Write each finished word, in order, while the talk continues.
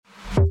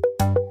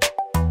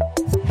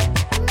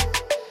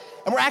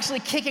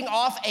actually kicking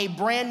off a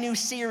brand new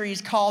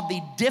series called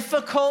The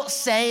Difficult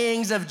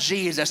Sayings of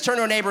Jesus. Turn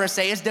to a neighbor and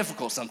say, it's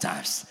difficult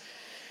sometimes.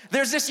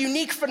 There's this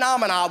unique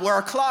phenomenon where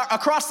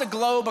across the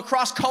globe,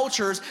 across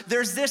cultures,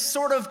 there's this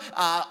sort of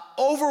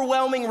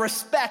overwhelming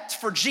respect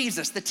for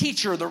Jesus, the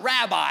teacher, the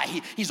rabbi.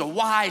 He's a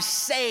wise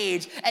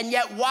sage, and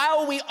yet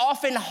while we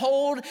often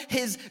hold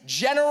his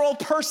general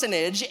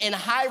personage in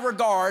high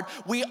regard,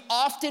 we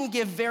often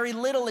give very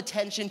little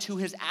attention to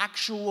his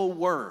actual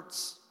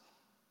words.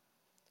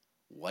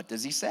 What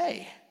does he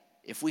say?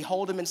 If we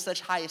hold him in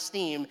such high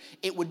esteem,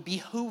 it would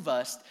behoove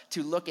us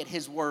to look at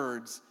his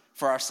words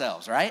for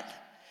ourselves, right?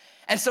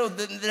 And so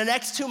the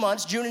next 2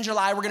 months, June and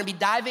July, we're gonna be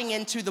diving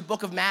into the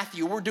book of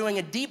Matthew. We're doing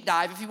a deep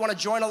dive. If you wanna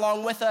join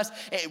along with us,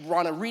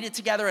 wanna read it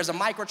together as a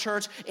micro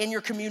church in your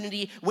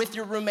community, with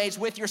your roommates,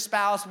 with your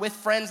spouse, with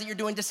friends that you're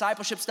doing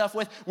discipleship stuff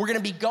with, we're gonna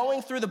be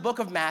going through the book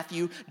of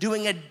Matthew,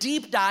 doing a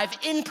deep dive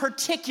in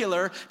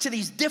particular to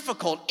these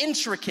difficult,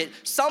 intricate,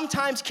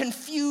 sometimes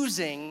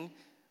confusing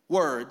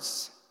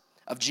words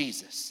of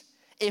Jesus.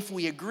 If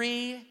we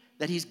agree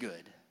that he's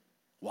good,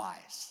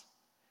 wise,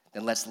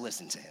 then let's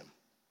listen to him.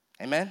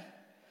 Amen?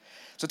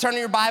 So turn to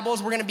your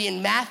Bibles. We're going to be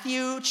in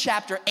Matthew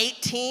chapter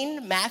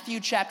 18. Matthew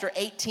chapter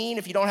 18.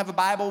 If you don't have a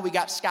Bible, we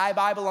got Sky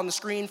Bible on the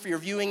screen for your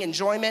viewing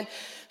enjoyment.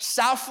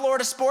 South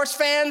Florida sports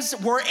fans,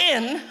 we're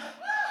in.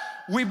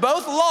 We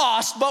both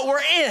lost, but we're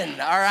in,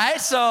 all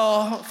right?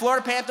 So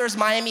Florida Panthers,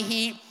 Miami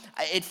Heat.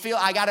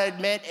 I gotta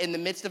admit, in the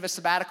midst of a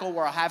sabbatical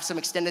where I'll have some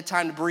extended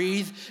time to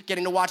breathe,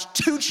 getting to watch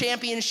 2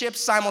 championships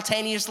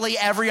simultaneously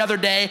every other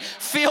day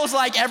feels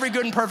like every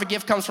good and perfect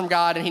gift comes from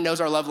God, and he knows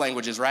our love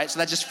languages, right? So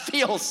that just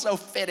feels so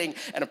fitting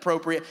and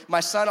appropriate. My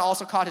son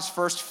also caught his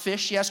first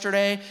fish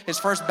yesterday, his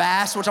first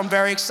bass, which I'm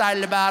very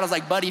excited about. I was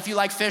like, buddy, if you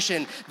like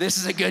fishing, this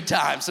is a good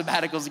time.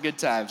 Sabbatical's a good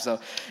time. So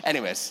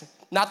anyways,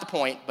 not the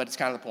point, but it's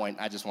kind of the point.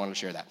 I just wanted to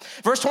share that.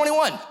 Verse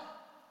 21,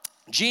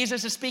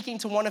 Jesus is speaking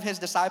to one of his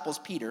disciples,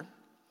 Peter.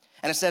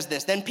 And it says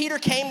this, then Peter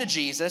came to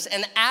Jesus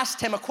and asked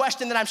him a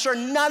question that I'm sure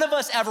none of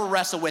us ever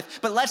wrestle with,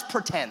 but let's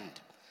pretend.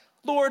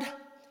 Lord,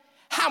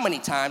 how many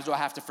times do I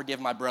have to forgive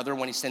my brother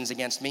when he sins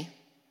against me?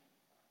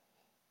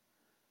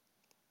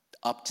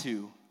 Up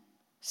to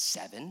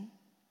 7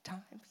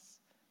 times?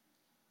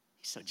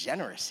 He's so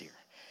generous here.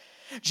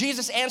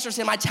 Jesus answers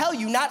him, I tell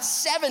you, not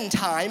 7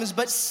 times,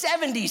 but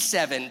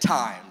 77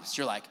 times.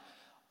 You're like,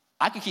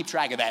 I can keep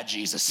track of that,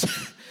 Jesus.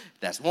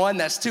 That's 1,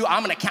 that's 2,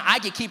 I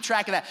can keep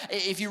track of that.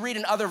 If you read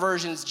in other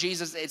versions,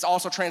 Jesus, it's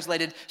also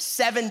translated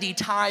 70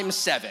 times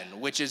 7,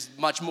 which is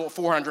much more,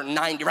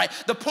 490, right?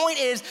 The point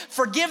is,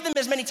 forgive them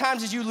as many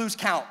times as you lose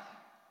count,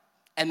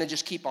 and then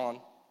just keep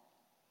on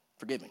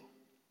forgiving.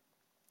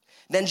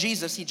 Then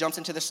Jesus, he jumps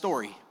into the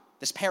story,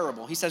 this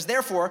parable. He says,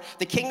 therefore,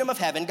 the kingdom of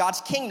heaven, God's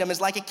kingdom, is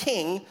like a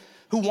king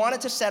who wanted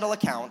to settle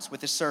accounts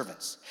with his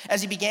servants.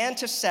 As he began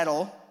to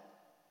settle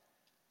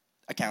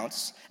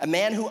accounts, a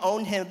man who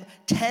owned him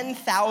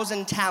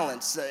 10,000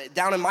 talents,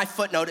 down in my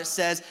footnote it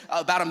says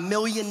about $1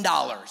 million,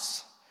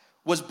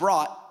 was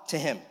brought to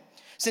him.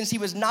 Since he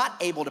was not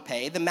able to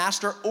pay, the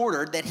master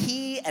ordered that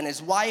he and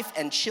his wife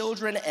and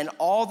children and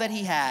all that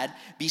he had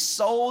be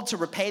sold to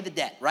repay the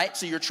debt, right?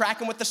 So you're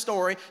tracking with the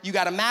story. You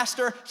got a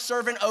master,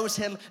 servant owes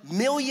him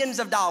millions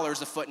of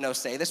dollars, the footnotes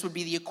say. This would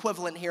be the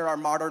equivalent here in our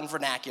modern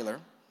vernacular.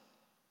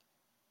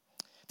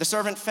 The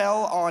servant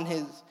fell on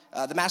his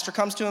the master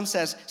comes to him,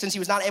 says, since he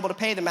was not able to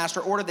pay, the master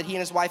ordered that he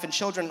and his wife and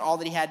children and all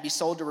that he had be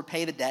sold to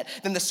repay the debt.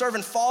 Then the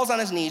servant falls on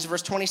his knees,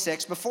 verse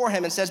 26, before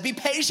him and says, be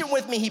patient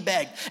with me, he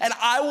begged, and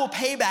I will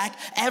pay back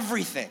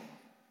everything.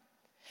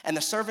 And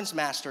the servant's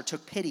master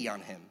took pity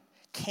on him,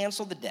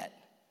 canceled the debt,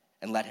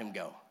 and let him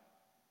go.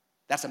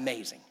 That's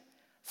amazing.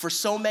 For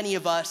so many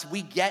of us,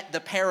 we get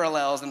the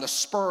parallels and the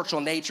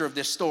spiritual nature of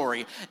this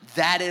story.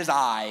 That is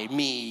I,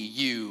 me,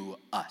 you,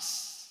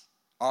 us.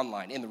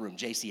 Online, in the room,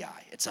 JCI,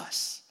 it's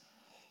us.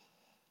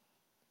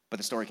 But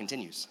the story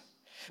continues.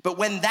 But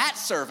when that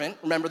servant,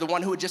 remember the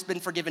one who had just been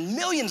forgiven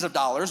millions of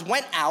dollars,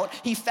 went out,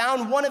 he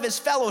found one of his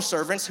fellow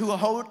servants who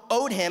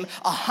owed him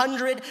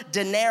 100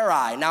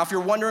 denarii. Now, if you're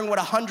wondering what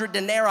 100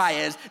 denarii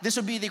is, this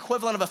would be the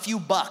equivalent of a few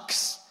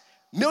bucks.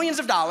 Millions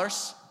of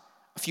dollars,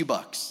 a few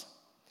bucks.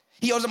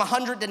 He owes him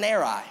 100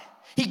 denarii.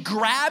 He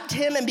grabbed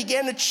him and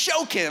began to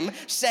choke him,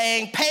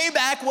 saying, pay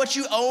back what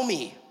you owe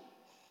me.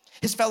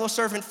 His fellow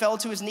servant fell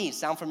to his knees,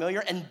 sound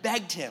familiar, and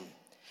begged him,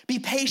 be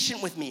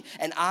patient with me,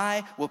 and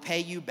I will pay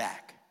you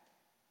back.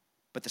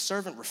 But the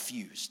servant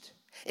refused.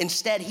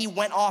 Instead, he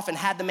went off and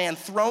had the man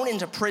thrown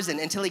into prison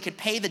until he could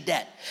pay the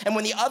debt. And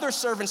when the other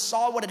servants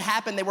saw what had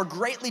happened, they were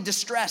greatly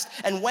distressed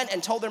and went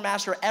and told their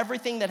master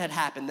everything that had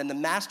happened. Then the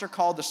master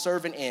called the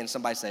servant in.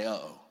 Somebody say,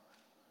 uh-oh.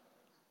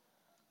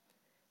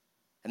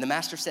 And the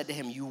master said to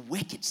him, you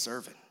wicked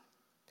servant,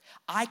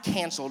 I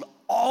canceled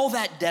all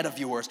that debt of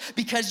yours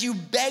because you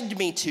begged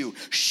me to.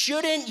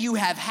 Shouldn't you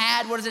have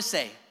had, what does it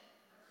say?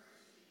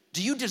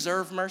 Do you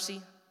deserve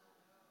mercy?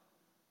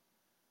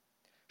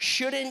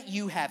 Shouldn't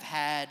you have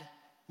had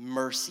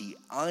mercy,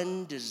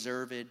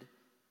 undeserved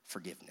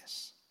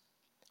forgiveness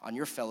on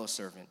your fellow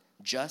servant,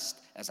 just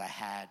as I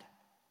had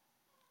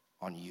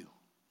on you?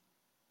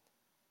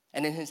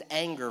 And in his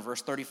anger,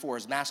 verse 34,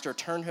 his master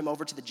turned him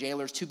over to the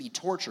jailers to be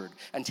tortured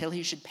until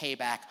he should pay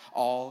back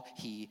all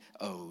he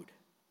owed.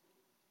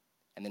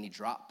 And then he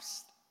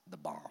drops the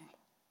bomb.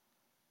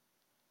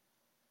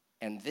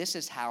 And this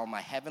is how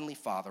my heavenly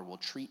Father will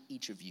treat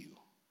each of you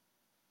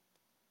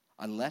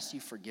unless you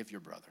forgive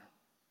your brother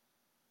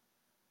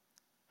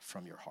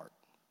from your heart.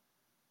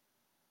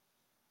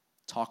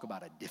 Talk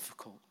about a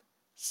difficult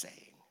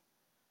saying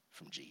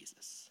from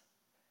Jesus.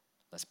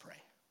 Let's pray.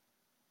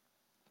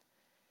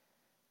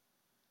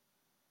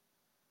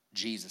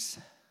 Jesus,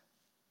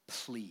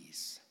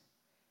 please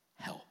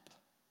help.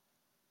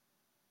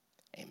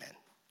 Amen.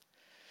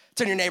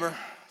 Turn to your neighbor,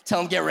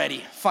 tell him get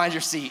ready, find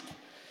your seat.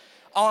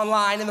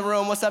 Online in the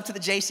room, what's up to the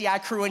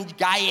JCI crew in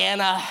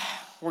Guyana?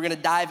 We're gonna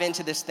dive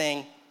into this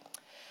thing.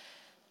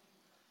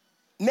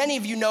 Many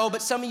of you know,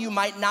 but some of you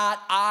might not,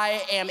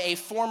 I am a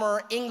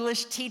former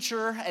English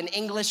teacher, an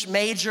English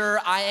major.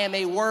 I am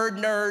a word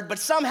nerd, but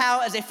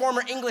somehow as a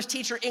former English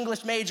teacher,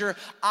 English major,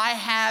 I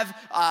have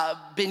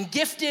been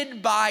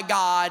gifted by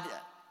God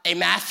a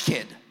math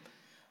kid.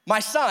 My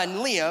son,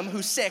 Liam,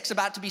 who's 6,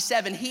 about to be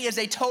 7, he is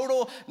a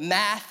total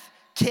math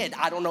kid.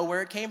 I don't know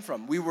where it came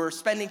from. We were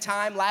spending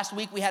time last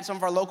week. We had some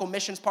of our local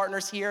missions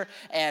partners here,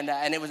 and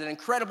it was an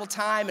incredible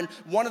time. And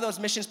one of those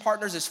missions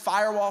partners is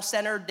Firewall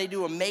Center. They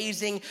do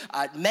amazing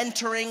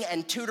mentoring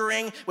and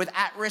tutoring with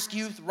at-risk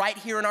youth right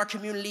here in our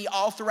community,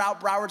 all throughout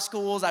Broward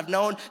schools. I've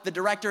known the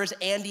directors,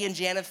 Andy and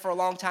Janet, for a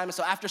long time. And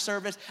so after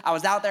service, I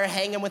was out there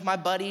hanging with my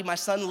buddy, my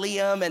son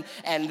Liam,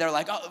 and they're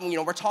like, oh,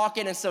 we're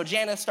talking. And so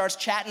Janet starts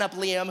chatting up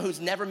Liam, who's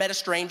never met a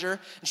stranger.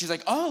 And she's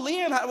like, oh,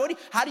 Liam,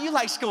 how do you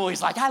like school?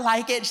 He's like, I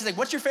like it. And she's like,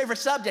 what's your favorite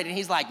subject? And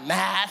he's like,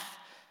 math.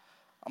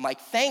 I'm like,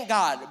 thank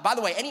God. By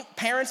the way, any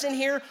parents in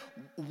here,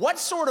 what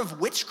sort of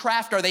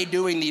witchcraft are they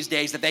doing these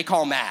days that they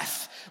call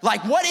math?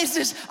 Like, what is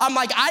this? I'm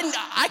like,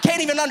 I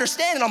can't even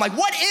understand it. I'm like,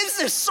 what is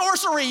this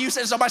sorcery you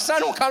said? So my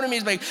son will come to me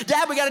and be like,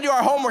 Dad, we got to do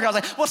our homework. I was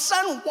like, well,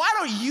 son, why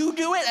don't you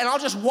do it? And I'll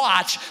just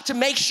watch to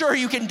make sure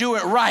you can do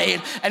it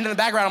right. And in the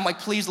background, I'm like,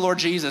 please, Lord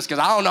Jesus, because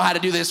I don't know how to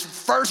do this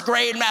first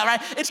grade math, right?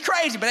 It's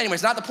crazy. But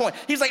anyways, not the point.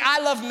 He's like, I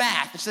love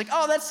math. And she's like,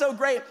 oh, that's so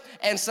great.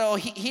 And so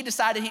he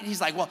decided,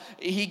 he's like, well,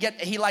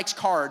 he likes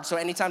cards. So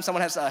anytime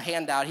someone has a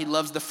handout, he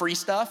loves the free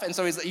stuff. And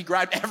so he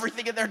grabbed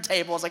everything at their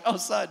table. I was like, oh,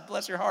 son,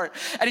 bless your heart.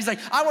 And he's like,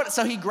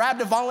 so he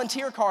grabbed a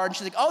volunteer card. And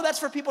she's like, oh, that's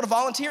for people to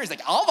volunteer. He's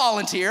like, I'll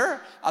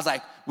volunteer. I was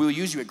like, we'll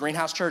use you at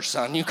Greenhouse Church,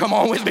 son. You come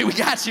on with me. We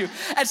got you.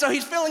 And so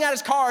he's filling out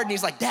his card. And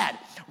he's like, Dad,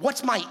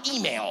 what's my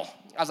email?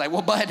 I was like,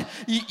 well, bud,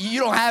 you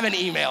don't have an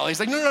email. He's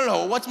like,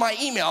 no, what's my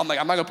email? I'm like,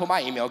 I'm not gonna put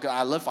my email because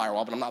I love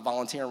Firewall, but I'm not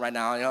volunteering right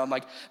now. I'm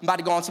like, I'm about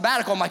to go on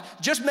sabbatical. I'm like,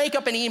 just make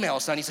up an email,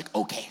 son. He's like,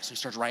 okay. So he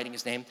starts writing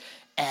his name,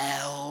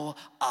 Liam.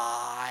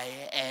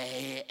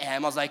 I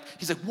was like,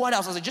 he's like, what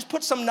else? I was like, just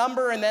put some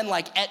number and then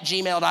like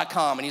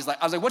 @gmail.com. And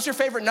I was like, what's your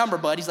favorite number,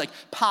 bud? He's like,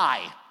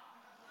 pi.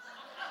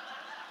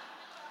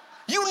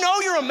 You know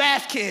you're a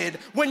math kid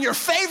when your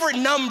favorite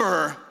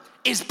number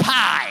is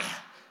pi.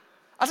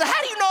 I was like,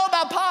 how do you know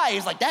about pi?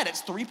 He's like, Dad,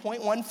 it's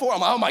 3.14. I'm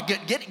like, oh my God,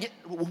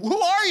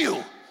 who are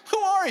you? Who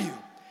are you?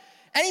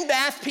 Any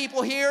math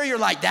people here? You're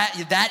like,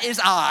 that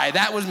is I.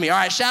 That was me. All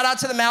right, shout out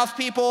to the mouth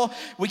people.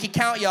 We can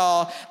count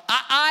y'all.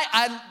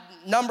 I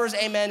numbers,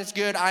 amen, it's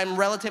good. I'm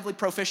relatively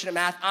proficient at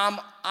math.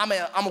 I'm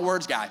a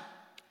words guy.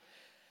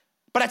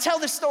 But I tell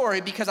this story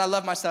because I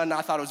love my son and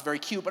I thought it was very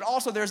cute, but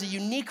also there's a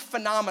unique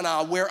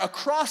phenomena where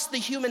across the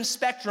human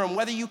spectrum,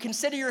 whether you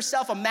consider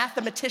yourself a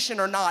mathematician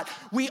or not,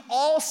 we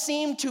all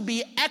seem to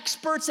be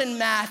experts in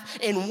math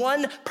in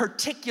one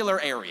particular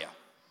area.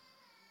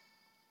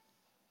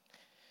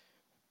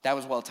 That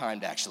was well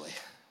timed, actually.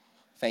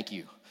 Thank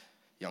you,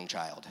 young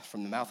child.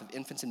 From the mouth of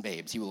infants and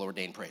babes, he will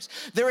ordain praise.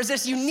 There is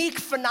this unique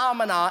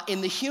phenomena in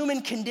the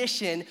human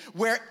condition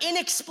where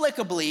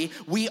inexplicably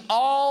we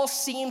all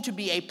seem to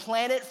be a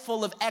planet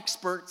full of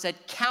experts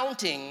at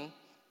counting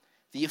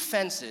the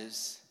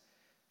offenses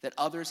that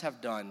others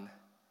have done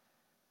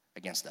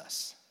against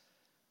us.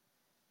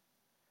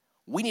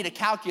 We need a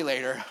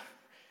calculator.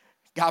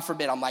 God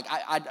forbid, I'm like,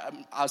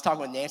 I was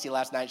talking with Nancy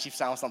last night. She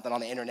found something on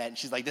the internet, and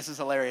she's like, this is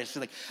hilarious. She's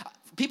like,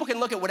 people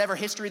can look at whatever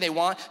history they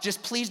want.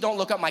 Just please don't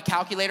look up my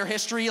calculator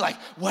history. Like,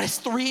 what is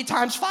 3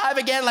 times 5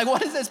 again? Like,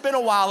 what is this? It's been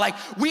a while. Like,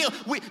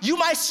 you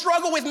might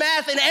struggle with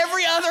math in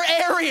every other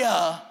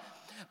area.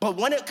 But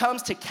when it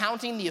comes to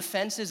counting the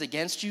offenses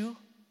against you,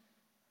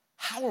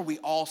 how are we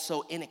all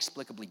so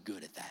inexplicably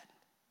good at that?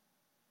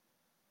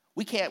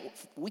 We can't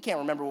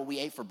remember what we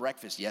ate for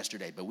breakfast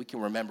yesterday, but we can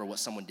remember what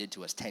someone did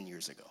to us 10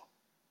 years ago.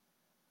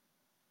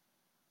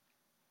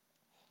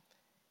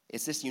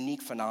 It's this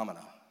unique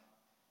phenomena.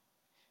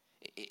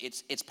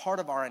 It's part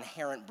of our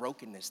inherent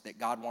brokenness that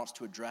God wants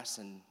to address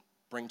and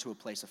bring to a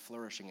place of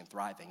flourishing and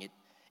thriving.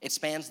 It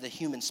spans the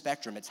human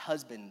spectrum. It's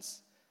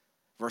husbands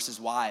versus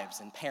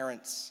wives and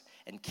parents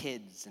and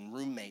kids and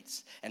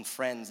roommates and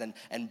friends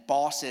and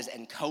bosses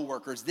and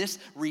coworkers. This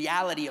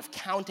reality of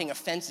counting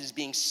offenses,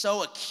 being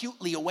so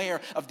acutely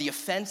aware of the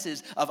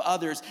offenses of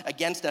others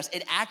against us,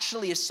 it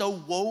actually is so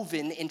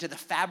woven into the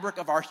fabric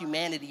of our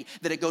humanity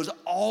that it goes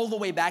all the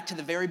way back to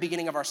the very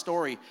beginning of our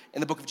story in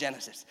the book of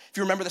Genesis. If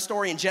you remember the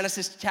story in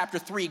Genesis chapter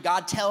 3,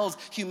 God tells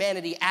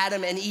humanity,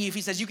 Adam and Eve,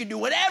 he says, you can do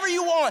whatever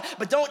you want,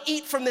 but don't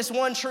eat from this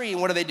one tree.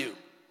 And what do?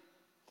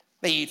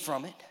 They eat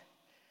from it.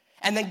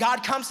 And then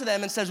God comes to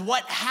them and says,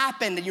 what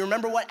happened? And you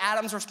remember what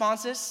Adam's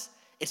response is?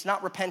 It's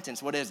not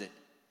repentance. What is it?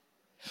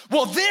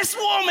 Well, this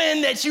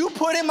woman that you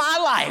put in my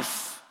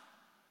life,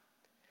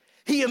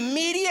 he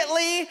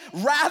immediately,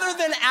 rather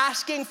than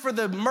asking for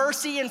the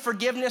mercy and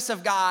forgiveness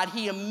of God,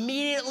 he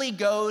immediately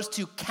goes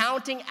to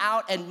counting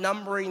out and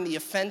numbering the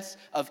offense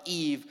of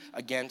Eve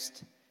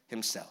against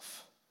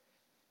himself.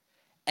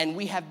 And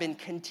we have been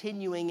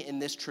continuing in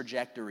this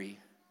trajectory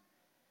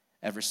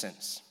ever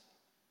since.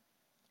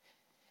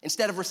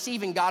 Instead of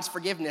receiving God's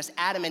forgiveness,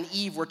 Adam and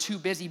Eve were too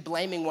busy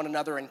blaming one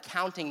another and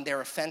counting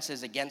their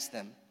offenses against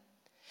them.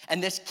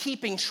 And this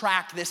keeping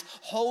track, this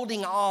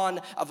holding on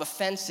of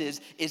offenses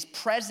is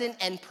present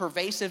and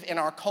pervasive in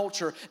our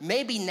culture,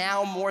 maybe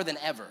now more than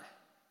ever.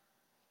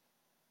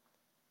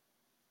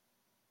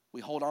 We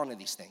hold on to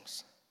these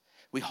things.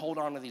 We hold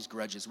on to these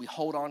grudges. We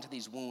hold on to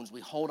these wounds.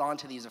 We hold on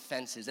to these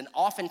offenses. And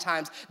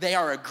oftentimes they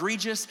are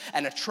egregious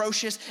and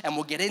atrocious, and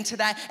we'll get into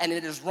that, and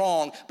it is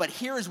wrong. But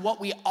here is what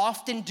we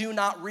often do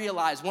not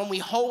realize. When we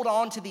hold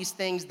on to these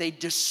things, they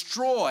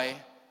destroy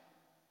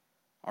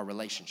our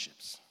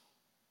relationships.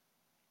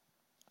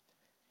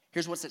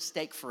 Here's what's at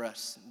stake for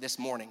us this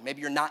morning.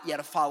 Maybe you're not yet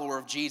a follower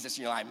of Jesus,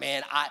 and you're like,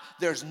 man,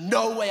 there's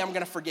no way I'm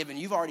going to forgive. And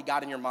you've already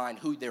got in your mind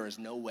who there is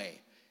no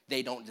way.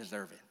 They don't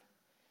deserve it.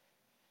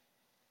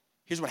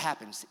 Here's what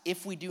happens.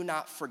 If we do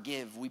not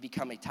forgive, we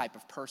become a type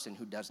of person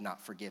who does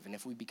not forgive. And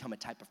if we become a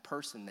type of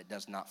person that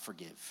does not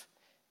forgive,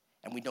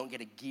 and we don't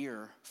get a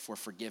gear for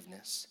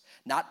forgiveness,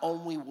 not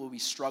only will we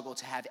struggle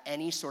to have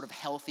any sort of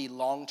healthy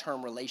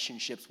long-term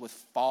relationships with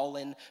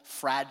fallen,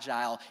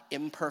 fragile,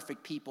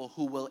 imperfect people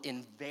who will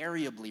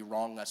invariably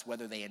wrong us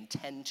whether they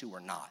intend to or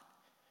not,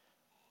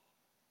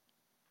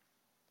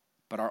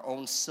 but our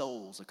own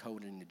souls,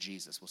 according to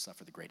Jesus, will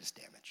suffer the greatest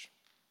damage.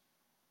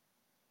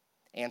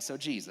 And so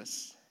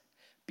Jesus,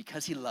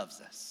 because he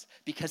loves us,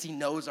 because he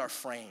knows our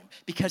frame,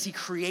 because he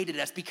created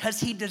us, because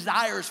he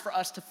desires for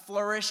us to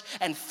flourish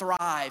and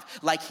thrive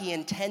like he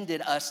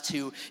intended us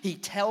to, he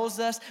tells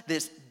us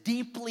this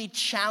deeply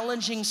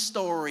challenging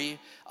story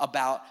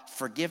about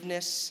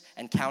forgiveness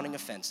and counting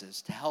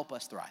offenses to help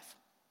us thrive.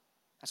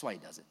 That's why he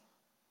does it,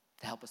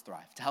 to help us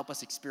thrive, to help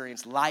us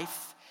experience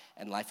life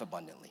and life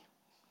abundantly.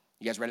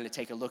 You guys ready to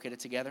take a look at it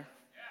together?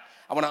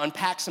 I want to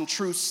unpack some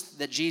truths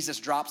that Jesus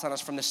drops on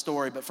us from this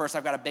story, but first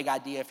I've got a big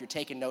idea. If you're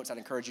taking notes, I'd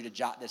encourage you to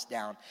jot this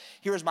down.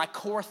 Here is my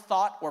core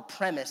thought or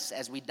premise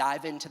as we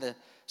dive into the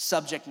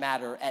subject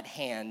matter at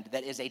hand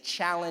that is a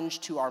challenge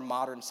to our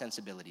modern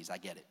sensibilities. I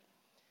get it.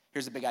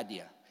 Here's the big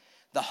idea.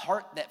 The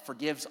heart that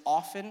forgives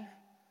often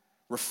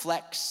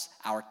reflects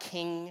our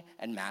King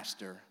and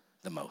Master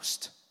the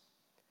most.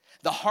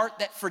 The heart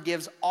that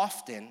forgives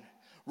often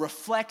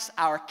reflects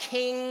our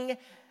King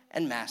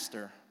and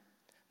Master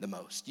the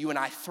most. You and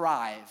I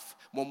thrive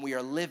when we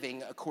are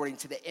living according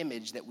to the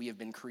image that we have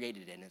been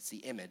created in. It's the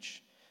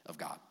image of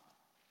God.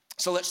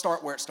 So let's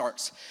start where it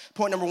starts.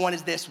 Point number one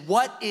is this.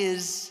 What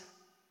is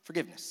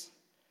forgiveness?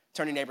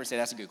 Turn to your neighbor and say,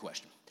 that's a good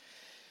question.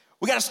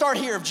 We got to start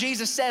here. If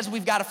Jesus says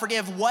we've got to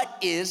forgive, what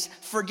is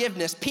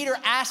forgiveness? Peter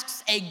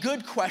asks a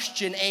good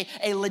question,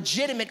 a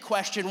legitimate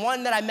question,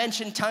 one that I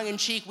mentioned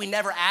tongue-in-cheek we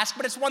never ask,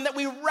 but it's one that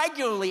we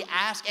regularly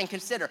ask and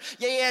consider.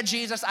 Yeah,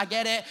 Jesus, I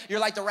get it.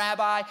 You're like the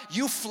rabbi.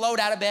 You float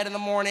out of bed in the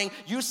morning.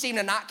 You seem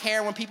to not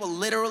care when people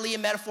literally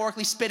and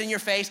metaphorically spit in your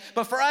face.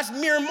 But for us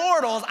mere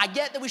mortals, I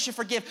get that we should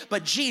forgive.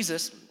 But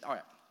Jesus, all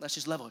right, let's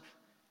just level it.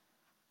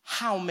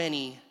 How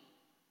many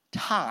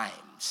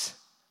times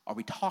are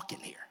we talking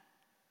here?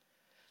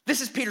 This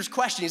is Peter's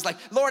question. He's like,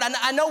 Lord,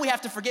 I know we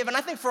have to forgive. And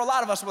I think for a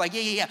lot of us, we're like,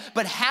 yeah.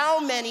 But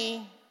how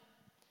many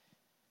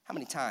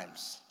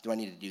times do I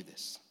need to do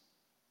this?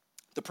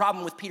 The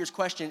problem with Peter's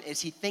question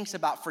is he thinks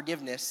about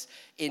forgiveness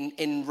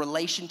in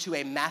relation to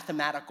a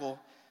mathematical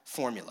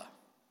formula.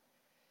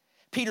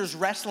 Peter's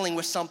wrestling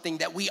with something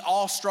that we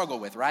all struggle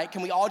with, right?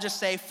 Can we all just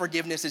say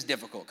forgiveness is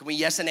difficult? Can we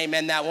yes and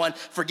amen that one?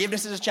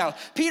 Forgiveness is a challenge.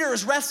 Peter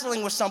is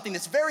wrestling with something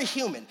that's very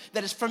human,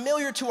 that is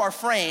familiar to our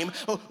frame.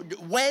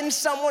 When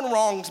someone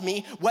wrongs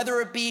me,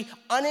 whether it be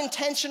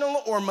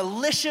unintentional or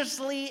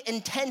maliciously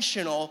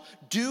intentional,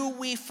 do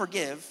we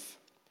forgive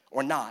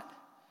or not?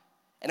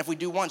 And if we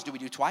do once, do we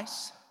do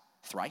twice,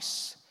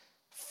 thrice,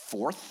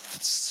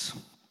 fourths?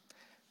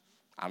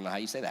 I don't know how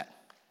you say that.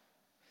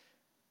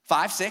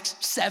 5, 6,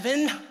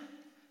 7.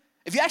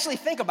 If you actually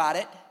think about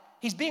it,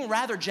 he's being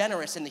rather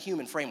generous in the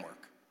human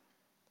framework.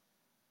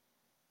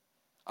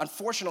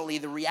 Unfortunately,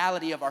 the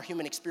reality of our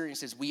human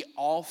experience is we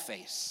all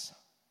face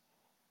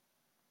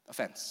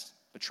offense,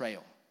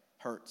 betrayal,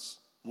 hurts,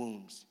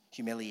 wounds,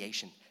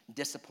 humiliation,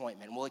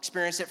 disappointment. We'll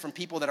experience it from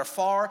people that are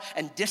far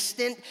and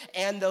distant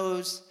and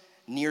those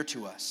near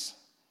to us.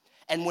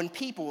 And when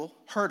people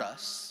hurt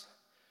us,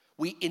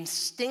 we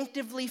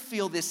instinctively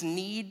feel this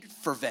need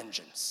for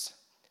vengeance,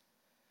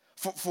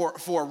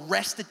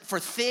 for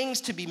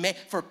things to be made,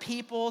 for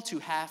people to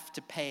have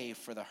to pay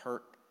for the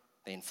hurt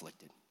they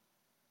inflicted.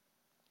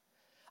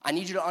 I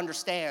need you to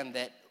understand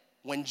that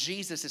when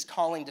Jesus is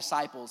calling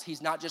disciples,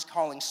 he's not just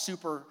calling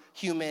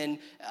superhuman,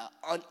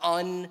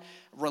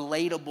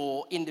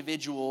 unrelatable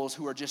individuals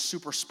who are just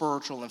super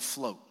spiritual and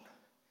float.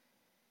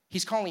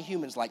 He's calling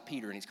humans like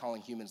Peter, and he's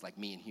calling humans like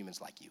me and humans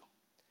like you.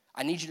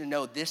 I need you to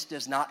know this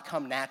does not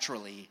come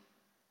naturally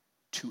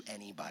to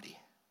anybody.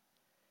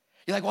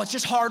 You're like, well, it's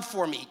just hard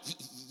for me.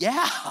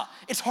 Yeah,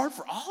 it's hard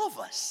for all of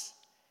us.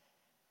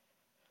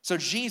 So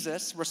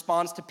Jesus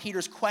responds to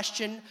Peter's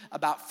question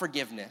about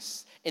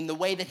forgiveness in the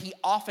way that he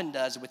often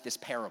does with this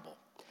parable.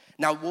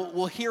 Now,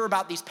 we'll hear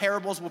about these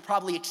parables. We'll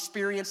probably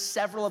experience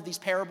several of these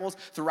parables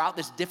throughout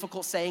this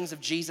Difficult Sayings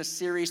of Jesus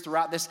series,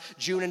 throughout this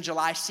June and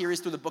July series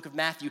through the book of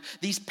Matthew.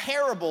 These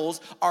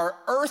parables are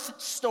earth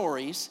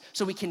stories,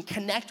 so we can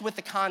connect with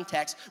the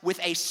context with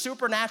a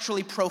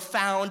supernaturally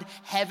profound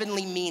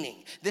heavenly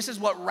meaning. This is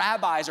what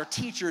rabbis or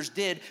teachers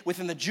did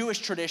within the Jewish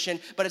tradition,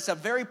 but it's a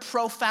very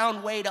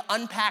profound way to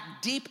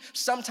unpack deep,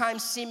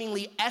 sometimes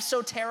seemingly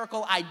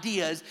esoterical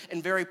ideas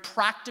in very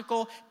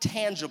practical,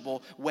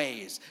 tangible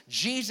ways.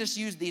 Jesus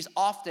used these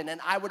often,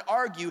 and I would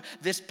argue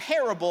this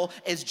parable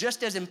is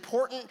just as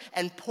important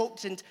and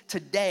potent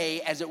today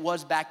as it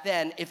was back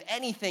then, if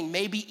anything,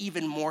 maybe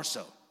even more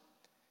so.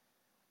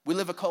 We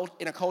live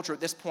in a culture at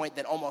this point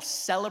that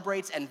almost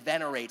celebrates and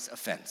venerates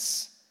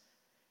offense.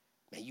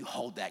 Man, you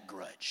hold that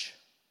grudge.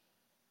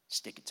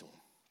 Stick it to them.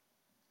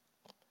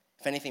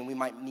 If anything, we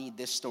might need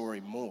this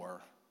story more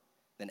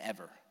than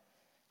ever,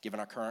 given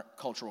our current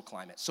cultural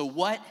climate. So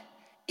what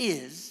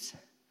is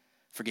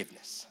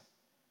forgiveness?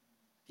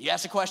 You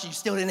asked a question, you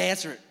still didn't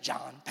answer it,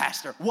 John,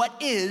 Pastor. What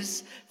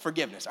is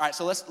forgiveness? All right,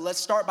 so let's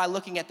start by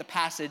looking at the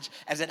passage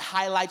as it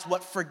highlights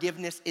what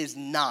forgiveness is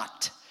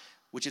not,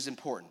 which is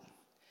important.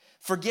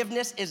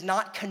 Forgiveness is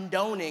not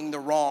condoning the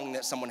wrong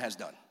that someone has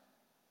done.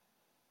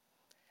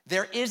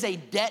 There is a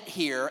debt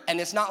here,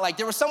 and it's not like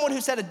there was someone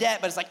who said a debt,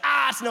 but it's like,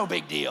 it's no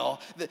big deal.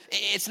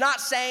 It's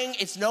not saying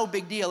it's no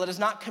big deal. It is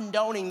not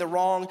condoning the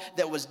wrong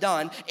that was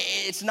done.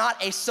 It's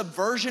not a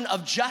subversion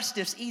of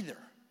justice either.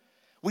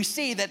 We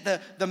see that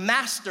the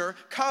master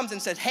comes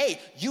and says,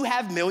 hey, you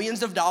have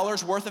millions of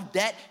dollars worth of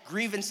debt,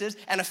 grievances,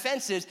 and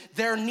offenses.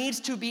 There needs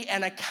to be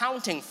an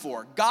accounting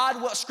for.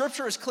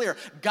 Scripture is clear.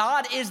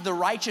 God is the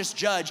righteous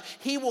judge.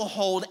 He will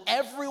hold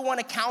everyone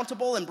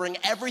accountable and bring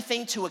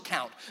everything to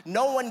account.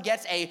 No one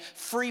gets a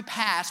free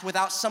pass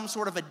without some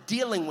sort of a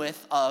dealing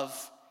with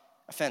of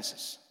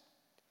offenses.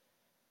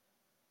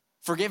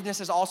 Forgiveness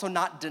is also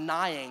not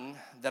denying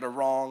that a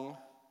wrong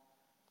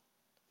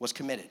was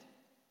committed.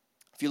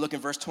 If you look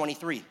in verse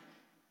 23,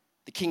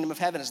 the kingdom of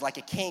heaven is like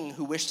a king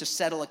who wished to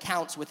settle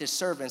accounts with his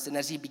servants. And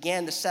as he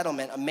began the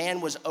settlement, a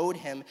man was owed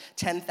him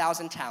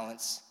 10,000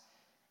 talents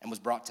and was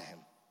brought to him.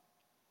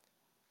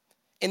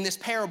 In this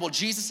parable,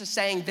 Jesus is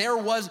saying there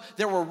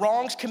were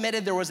wrongs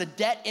committed, there was a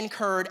debt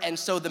incurred, and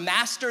so the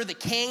master, the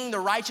king, the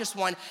righteous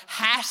one,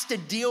 has to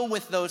deal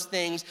with those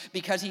things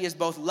because he is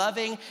both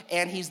loving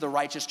and he's the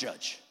righteous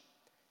judge.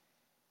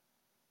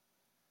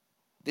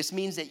 This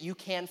means that you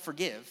can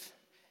forgive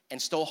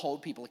and still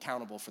hold people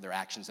accountable for their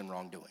actions and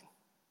wrongdoing.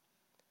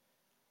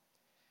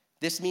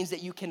 This means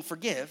that you can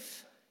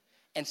forgive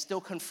and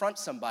still confront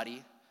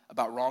somebody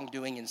about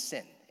wrongdoing and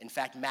sin. In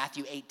fact,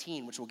 Matthew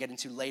 18, which we'll get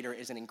into later,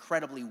 is an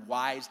incredibly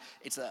wise,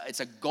 it's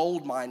a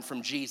gold mine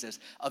from Jesus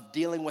of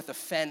dealing with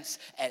offense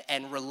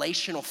and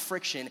relational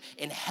friction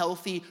in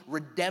healthy,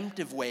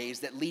 redemptive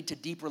ways that lead to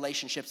deep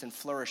relationships and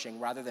flourishing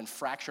rather than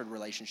fractured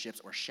relationships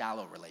or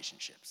shallow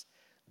relationships.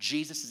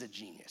 Jesus is a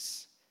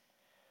genius.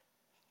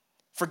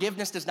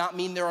 Forgiveness does not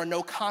mean there are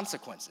no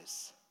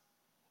consequences.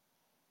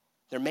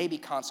 There may be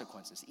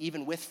consequences,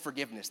 even with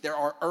forgiveness. There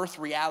are earth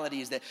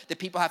realities that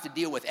people have to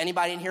deal with.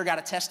 Anybody in here got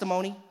a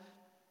testimony?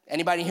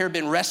 Anybody in here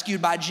been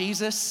rescued by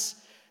Jesus?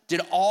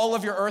 Did all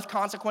of your earth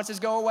consequences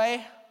go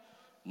away?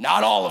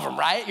 Not all of them,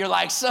 right? You're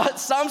like,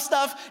 some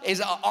stuff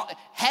is,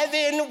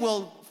 heaven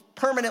will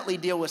permanently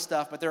deal with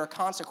stuff, but there are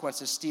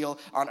consequences still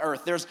on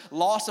earth. There's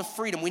loss of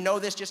freedom. We know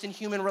this just in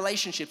human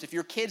relationships. If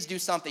your kids do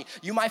something,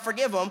 you might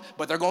forgive them,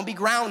 but they're going to be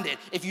grounded.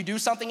 If you do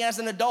something as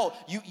an adult,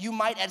 you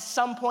might at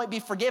some point be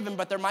forgiven,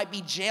 but there might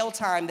be jail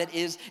time that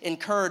is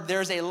incurred.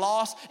 There's a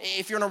loss.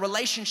 If you're in a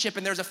relationship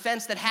and there's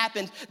offense that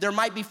happened, there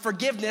might be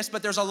forgiveness,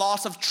 but there's a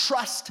loss of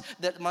trust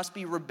that must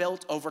be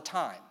rebuilt over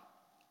time.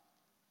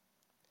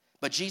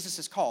 But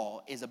Jesus'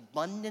 call is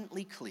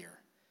abundantly clear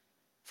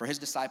for his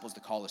disciples to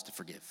call us to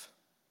forgive.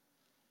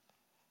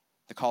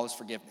 The call is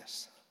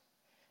forgiveness.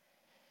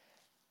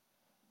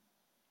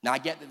 Now, I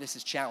get that this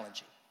is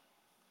challenging.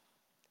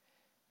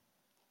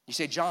 You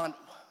say, John,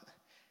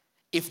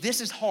 if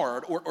this is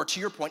hard, or to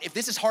your point, if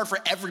this is hard for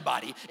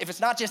everybody, if it's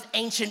not just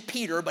ancient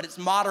Peter, but it's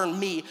modern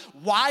me,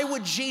 why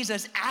would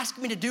Jesus ask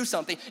me to do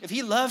something? If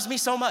he loves me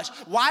so much,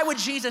 why would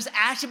Jesus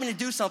ask me to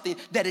do something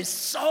that is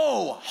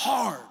so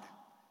hard?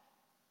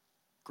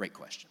 Great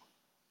question.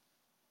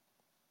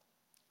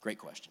 Great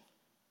question.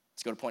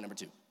 Let's go to point number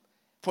 2.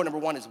 Point number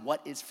 1 is,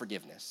 what is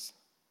forgiveness?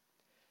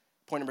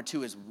 Point number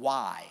 2 is,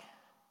 why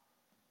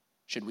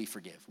should we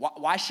forgive?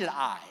 Why should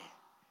I,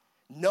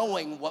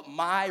 knowing what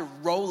my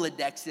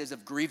Rolodex is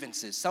of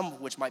grievances, some of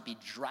which might be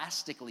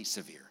drastically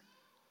severe,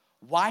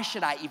 why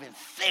should I even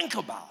think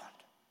about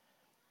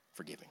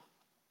forgiving?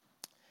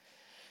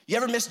 You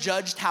ever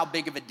misjudged how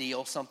big of a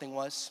deal something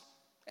was?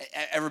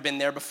 Ever been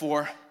there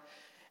before?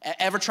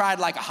 Ever tried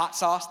like a hot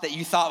sauce that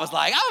you thought was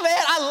like, oh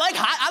man, I like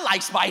hot, I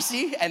like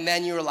spicy, and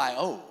then you were like,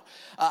 oh.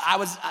 I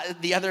was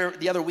the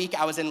other week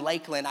I was in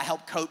Lakeland. I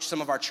helped coach some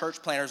of our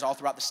church planners all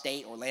throughout the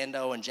state,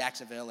 Orlando and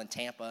Jacksonville and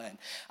Tampa,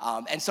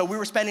 and so we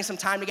were spending some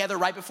time together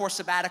right before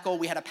sabbatical.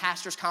 We had a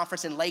pastors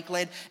conference in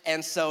Lakeland,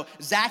 and so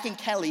Zach and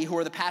Kelly, who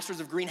are the pastors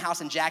of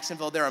Greenhouse in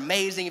Jacksonville, they're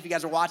amazing. If you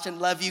guys are watching,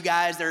 love you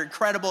guys. They're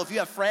incredible. If you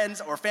have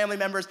friends or family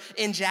members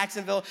in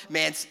Jacksonville,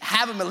 man,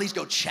 have them at least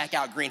go check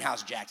out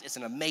Greenhouse Jacks. It's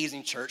an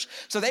amazing church.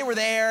 So they were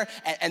there,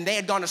 and they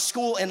had gone to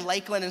school in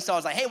Lakeland, and so I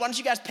was like, hey, why don't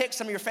you guys pick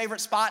some of your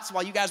favorite spots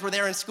while you guys were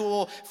there in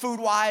school,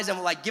 food-wise,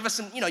 and like give us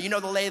some, you know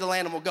the lay of the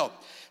land, and we'll go.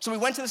 So we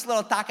went to this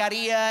little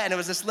taqueria, and it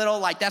was this little,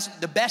 like, that's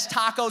the best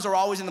tacos are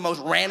always in the most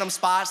random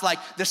spots. Like,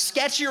 the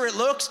sketchier it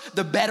looks,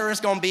 the better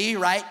it's gonna be,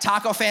 right?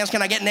 Taco fans,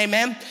 can I get an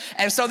amen?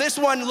 And so this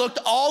one looked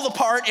all the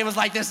part. It was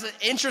like this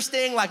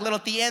interesting, like, little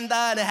tienda,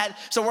 and it had,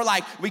 so we're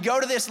like, we go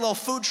to this little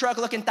food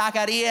truck-looking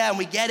taqueria, and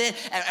we get it,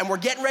 and we're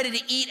getting ready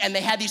to eat, and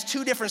they had these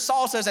 2 different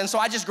salsas, and so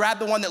I just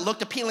grabbed the one that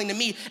looked appealing to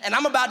me, and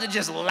I'm about to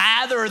just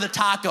lather the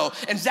taco,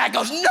 and Zach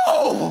goes,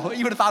 no!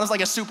 You would have thought I was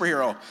like a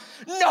superhero.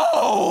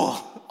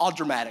 No! All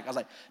dramatic. I was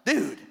like,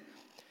 dude.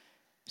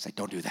 He's like,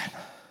 don't do that.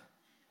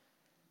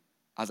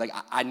 I was like,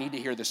 I need to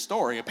hear this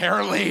story,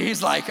 apparently.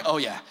 He's like, oh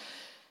yeah.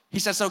 He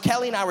said, so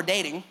Kelly and I were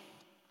dating,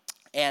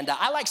 and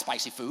I like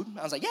spicy food.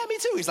 I was like, yeah, me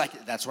too. He's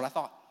like, that's what I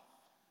thought.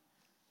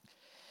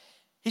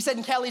 He said,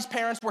 and Kelly's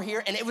parents were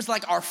here, and it was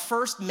like our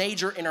first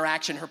major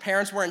interaction. Her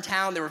parents were in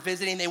town, they were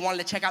visiting, they wanted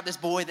to check out this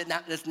boy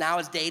that now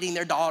is dating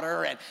their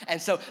daughter,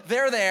 and so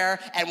they're there,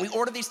 and we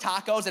ordered these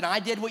tacos, and I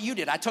did what you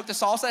did. I took the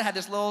salsa, I had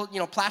this little,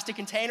 plastic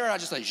container, and I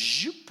just like,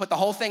 zoop, put the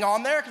whole thing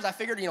on there, because I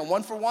figured,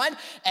 1 for 1,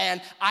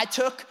 and I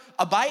took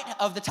a bite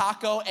of the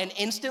taco and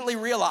instantly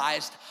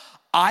realized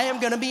I am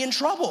gonna be in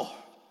trouble,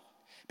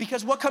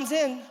 because what comes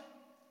in,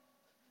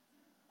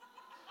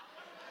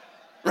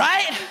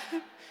 right?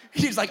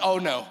 He's like, oh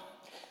no.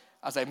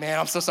 I was like, man,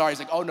 I'm so sorry. He's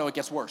like, oh no, it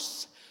gets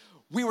worse.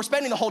 We were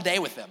spending the whole day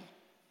with them.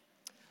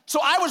 So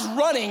I was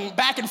running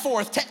back and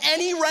forth to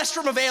any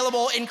restroom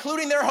available,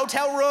 including their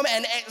hotel room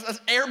and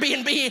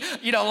Airbnb,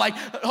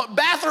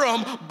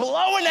 bathroom,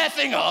 blowing that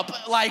thing up.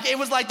 Like, it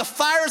was like the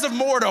fires of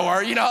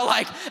Mordor,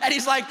 and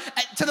he's like,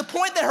 to the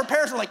point that her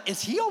parents were like,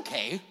 is he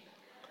okay?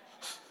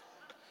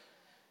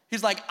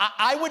 He's like,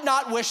 I would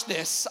not wish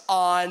this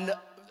on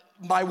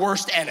my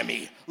worst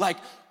enemy. Like,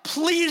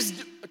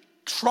 please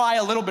try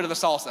a little bit of the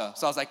salsa.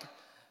 So I was like,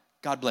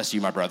 God bless you,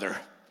 my brother.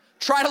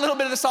 Tried a little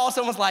bit of the salsa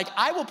and was like,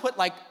 I will put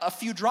like a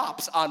few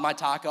drops on my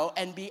taco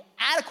and be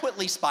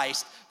adequately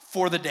spiced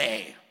for the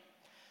day.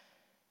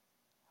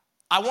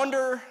 I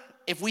wonder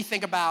if we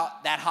think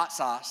about that hot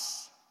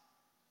sauce,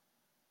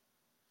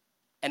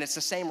 and it's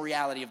the same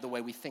reality of the way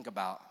we think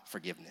about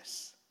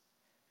forgiveness.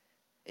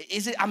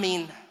 Is it, I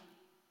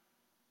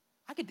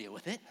could deal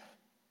with it.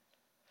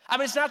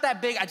 It's not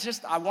that big.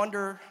 I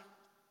wonder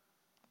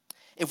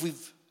if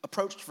we've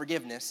approached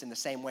forgiveness in the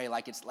same way,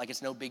 like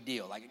it's no big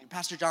deal. Like,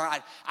 Pastor John,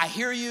 I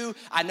hear you.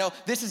 I know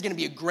this is gonna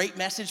be a great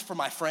message for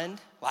my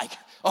friend. Like,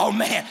 oh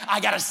man,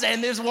 I gotta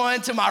send this one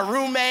to my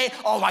roommate.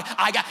 Oh my,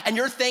 and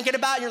you're thinking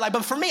about it, you're like,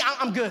 but for me,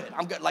 I'm good.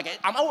 I'm good. Like,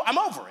 I'm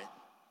over it.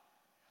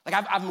 Like,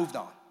 I've moved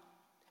on.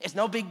 It's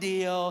no big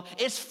deal.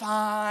 It's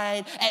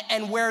fine.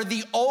 And where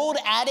the old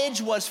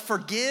adage was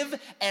forgive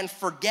and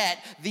forget,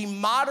 the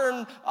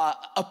modern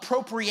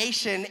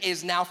appropriation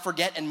is now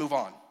forget and move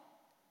on.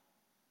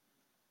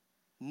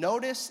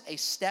 Notice a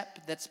step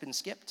that's been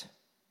skipped.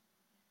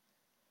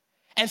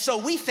 And so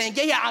we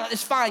think, yeah,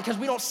 it's fine because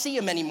we don't see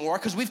them anymore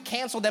because we've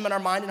canceled them in our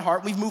mind and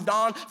heart. We've moved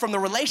on from the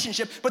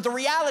relationship. But the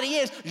reality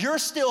is you're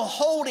still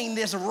holding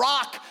this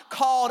rock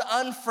called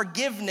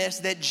unforgiveness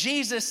that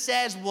Jesus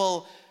says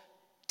will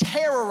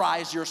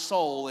terrorize your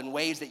soul in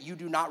ways that you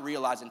do not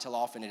realize until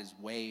often it is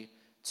way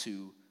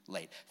too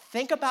late.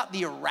 Think about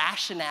the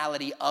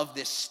irrationality of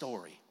this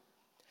story.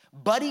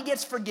 Buddy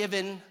gets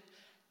forgiven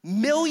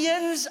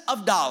millions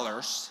of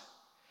dollars,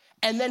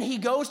 and then he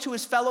goes to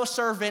his fellow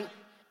servant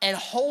and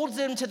holds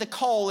him to the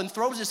coal and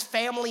throws his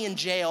family in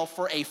jail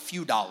for a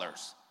few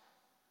dollars.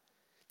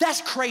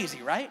 That's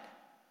crazy, right?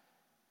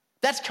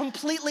 That's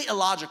completely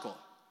illogical.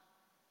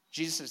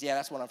 Jesus says, yeah,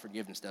 that's what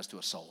unforgiveness does to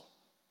a soul.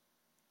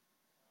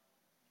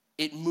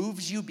 It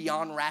moves you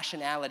beyond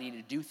rationality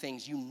to do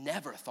things you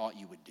never thought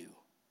you would do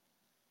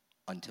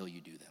until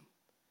you do them.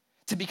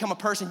 to become a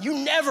person you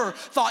never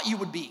thought you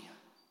would be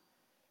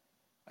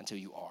until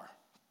you are.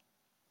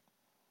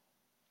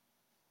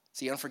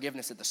 See,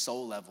 unforgiveness at the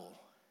soul level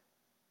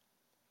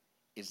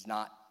is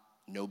not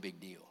no big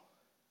deal.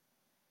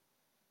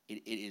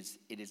 It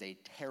is a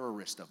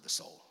terrorist of the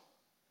soul,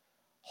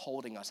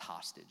 holding us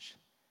hostage,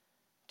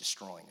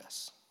 destroying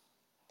us.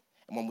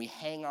 And when we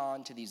hang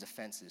on to these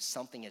offenses,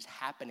 something is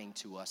happening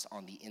to us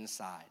on the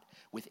inside,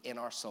 within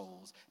our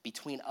souls,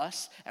 between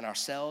us and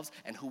ourselves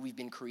and who we've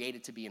been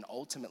created to be, and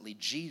ultimately,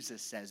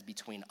 Jesus says,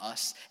 between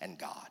us and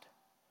God.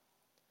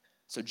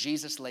 So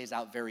Jesus lays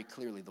out very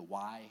clearly the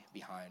why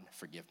behind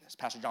forgiveness.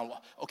 Pastor John,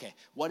 okay,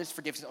 what is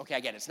forgiveness? Okay, I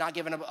get it. It's not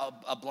giving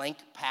a blank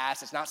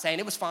pass. It's not saying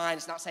it was fine.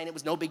 It's not saying it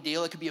was no big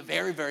deal. It could be a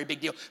very, very big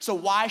deal. So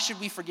why should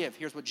we forgive?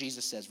 Here's what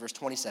Jesus says, verse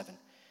 27.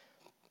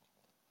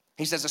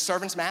 He says, a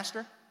servant's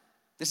master,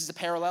 this is a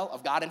parallel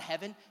of God in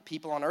heaven,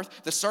 people on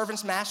earth. The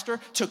servant's master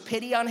took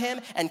pity on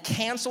him and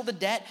canceled the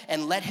debt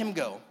and let him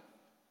go.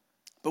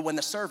 But when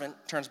the servant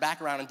turns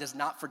back around and does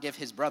not forgive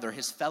his brother,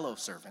 his fellow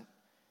servant,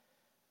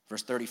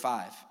 verse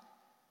 35,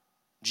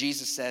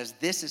 Jesus says,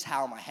 this is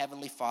how my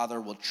heavenly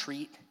Father will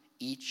treat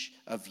each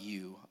of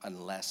you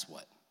unless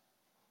what?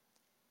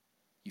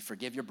 You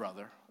forgive your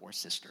brother or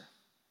sister.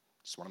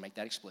 Just want to make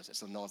that explicit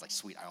so no one's like,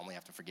 sweet, I only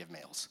have to forgive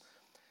males.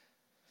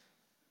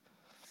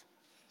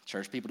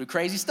 Church people do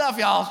crazy stuff,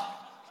 y'all.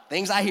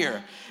 Things I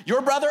hear.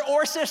 Your brother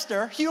or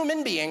sister,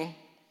 human being,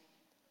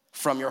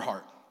 from your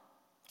heart.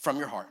 From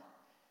your heart.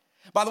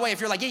 By the way, if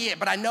you're like, yeah,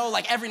 but I know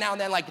like every now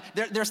and then, like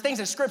there's things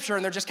in scripture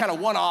and they're just kind of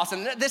one-offs.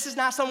 And this is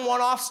not some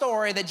one-off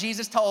story that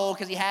Jesus told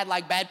because he had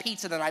like bad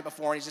pizza the night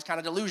before and he's just kind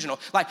of delusional.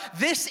 Like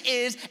this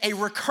is a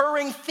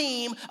recurring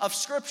theme of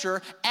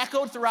scripture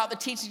echoed throughout the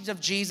teachings of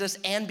Jesus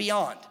and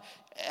beyond.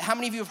 How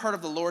many of you have heard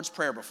of the Lord's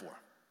Prayer before?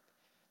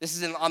 This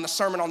is on the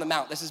Sermon on the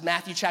Mount. This is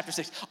Matthew chapter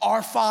 6.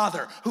 Our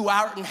Father, who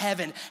art in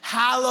heaven,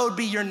 hallowed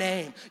be your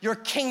name. Your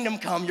kingdom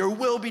come, your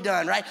will be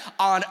done, right?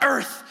 On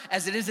earth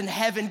as it is in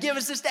heaven. Give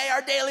us this day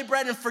our daily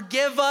bread and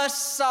forgive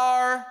us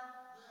our...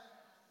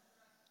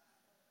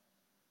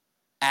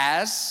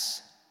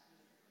 As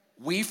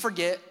we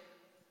forget,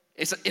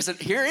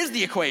 here is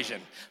the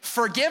equation.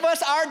 Forgive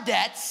us our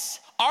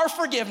debts, our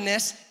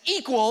forgiveness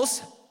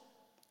equals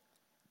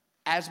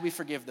as we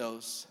forgive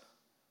those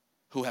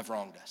who have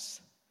wronged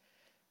us.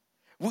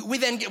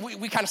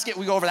 We kind of skip,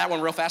 we go over that one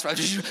real fast.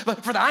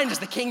 But for thine is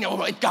the kingdom.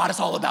 God,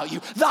 it's all about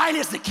you. Thine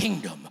is the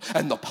kingdom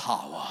and the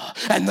power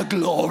and the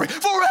glory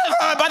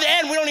forever. By the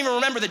end, we don't even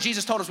remember that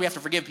Jesus told us we have to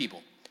forgive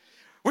people.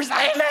 We're just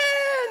like,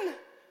 amen.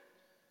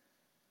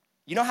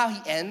 You know how he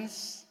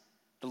ends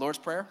the Lord's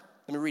Prayer?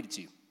 Let me read it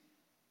to you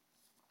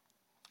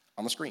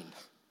on the screen.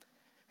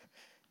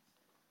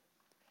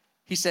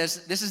 He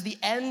says, this is the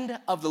end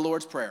of the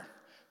Lord's Prayer.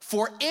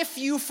 For if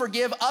you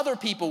forgive other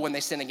people when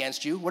they sin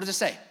against you, what does it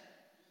say?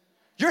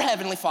 Your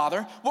heavenly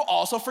Father will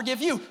also forgive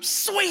you.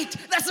 Sweet,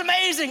 that's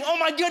amazing. Oh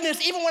my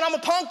goodness, even when I'm a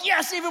punk?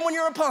 Yes, even when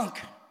you're a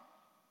punk.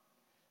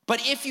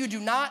 But if you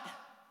do not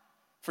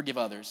forgive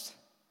others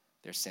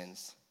their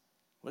sins,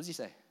 what does he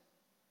say?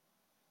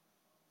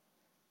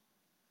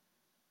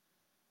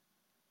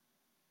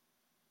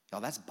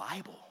 Y'all, that's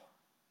Bible.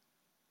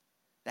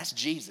 That's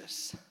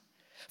Jesus.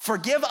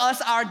 Forgive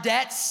us our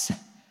debts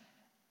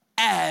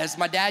as,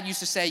 my dad used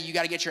to say, you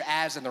gotta get your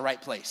as in the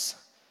right place.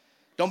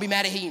 Don't be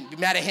mad at him, be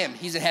mad at him.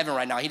 He's in heaven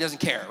right now, he doesn't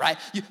care, right?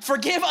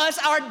 Forgive us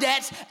our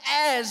debts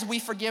as we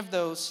forgive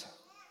those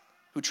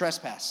who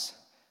trespass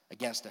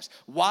against us.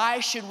 Why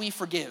should we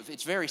forgive?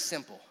 It's very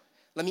simple.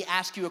 Let me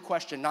ask you a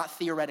question, not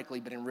theoretically,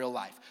 but in real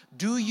life.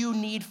 Do you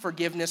need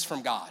forgiveness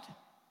from God?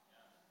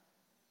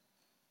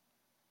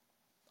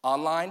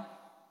 Online,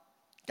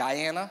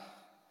 Guyana,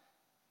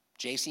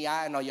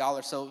 JCI, I know y'all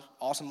are so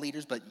awesome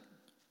leaders, but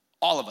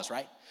all of us,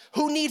 right?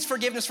 Who needs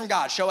forgiveness from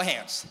God? Show of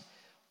hands.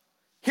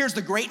 Here's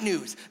the great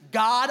news.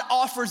 God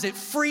offers it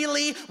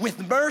freely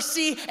with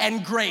mercy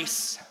and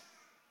grace,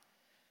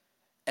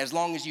 as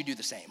long as you do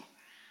the same.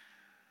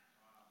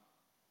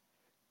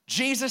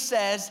 Jesus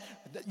says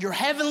that your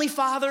heavenly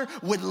Father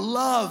would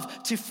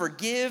love to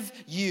forgive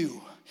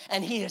you,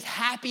 and he is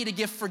happy to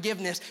give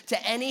forgiveness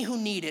to any who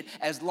need it,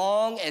 as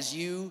long as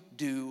you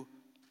do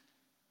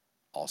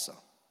also.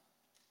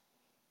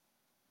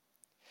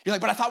 You're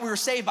like, but I thought we were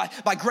saved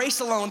by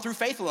grace alone, through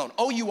faith alone.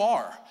 Oh, you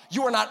are.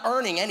 You are not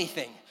earning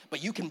anything.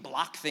 But you can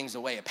block things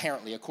away,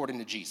 apparently, according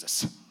to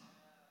Jesus.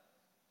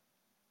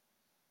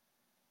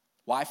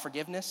 Why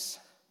forgiveness?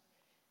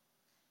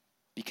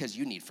 Because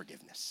you need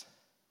forgiveness.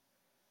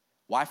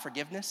 Why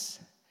forgiveness?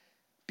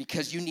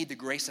 Because you need the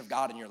grace of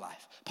God in your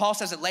life. Paul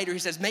says it later. He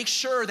says, make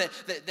sure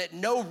that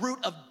no root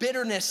of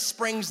bitterness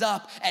springs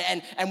up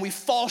and we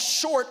fall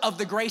short of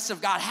the grace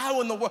of God.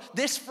 How in the world?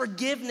 This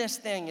forgiveness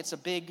thing, it's a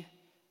big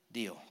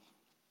deal.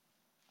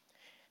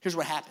 Here's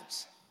what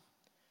happens.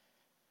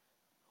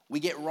 We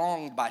get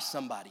wronged by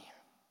somebody.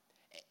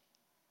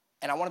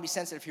 And I want to be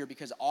sensitive here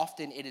because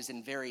often it is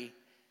in very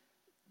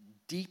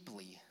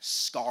deeply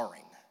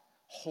scarring,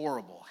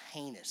 horrible,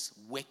 heinous,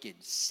 wicked,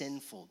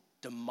 sinful,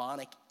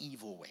 demonic,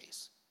 evil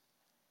ways.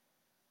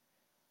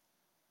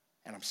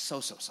 And I'm so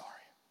sorry.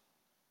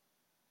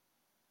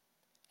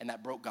 And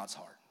that broke God's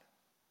heart.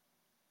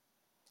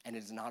 And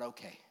it is not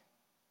okay.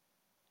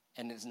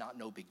 And it is not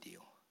no big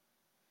deal.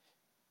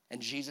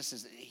 And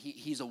Jesus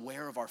he's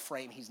aware of our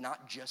frame. He's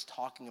not just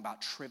talking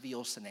about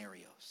trivial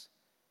scenarios.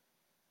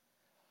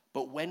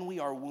 But when we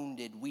are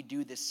wounded, we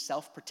do this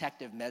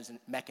self-protective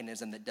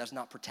mechanism that does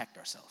not protect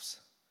ourselves.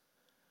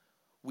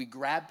 We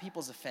grab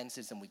people's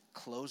offenses and we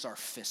close our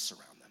fists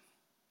around them.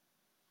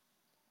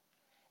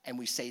 And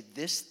we say,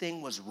 this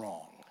thing was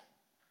wrong,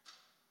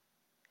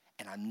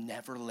 and I'm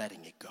never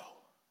letting it go.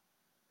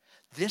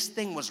 This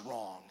thing was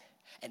wrong,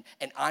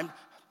 and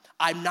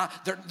I'm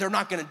not, they're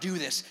not gonna do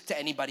this to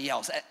anybody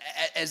else,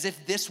 as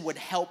if this would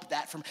help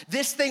that from,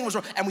 this thing was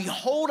wrong, and we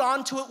hold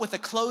on to it with a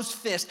closed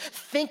fist,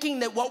 thinking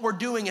that what we're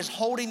doing is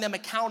holding them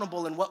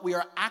accountable, and what we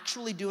are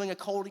actually doing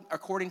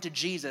according to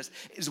Jesus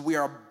is we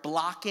are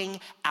blocking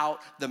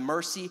out the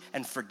mercy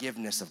and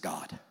forgiveness of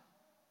God.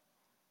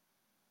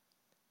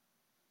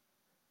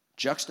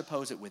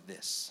 Juxtapose it with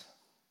this.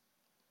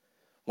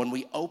 When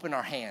we open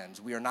our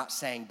hands, we are not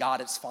saying, God,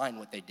 it's fine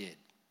what they did.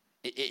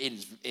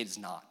 It is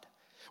not.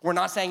 We're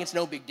not saying it's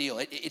no big deal.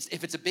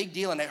 If it's a big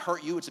deal and it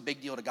hurt you, it's a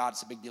big deal to God,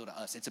 it's a big deal to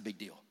us, it's a big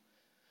deal.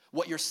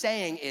 What you're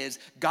saying is,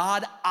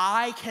 God,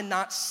 I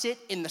cannot sit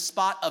in the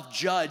spot of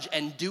judge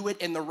and do it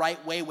in the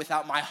right way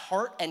without my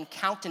heart and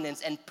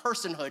countenance and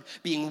personhood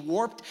being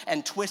warped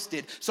and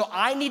twisted. So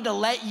I need to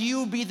let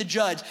you be the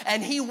judge,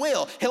 and he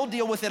will. He'll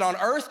deal with it on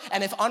earth,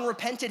 and if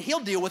unrepented, he'll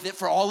deal with it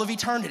for all of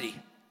eternity.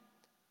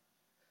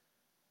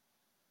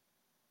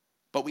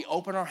 But we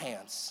open our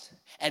hands,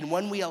 and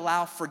when we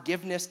allow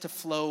forgiveness to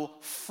flow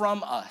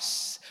from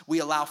us, we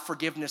allow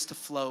forgiveness to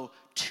flow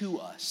to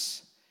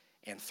us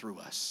and through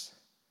us.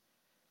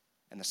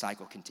 And the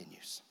cycle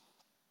continues.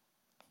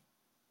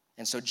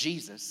 And so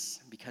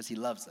Jesus, because he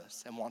loves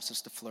us and wants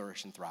us to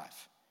flourish and thrive,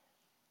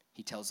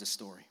 he tells this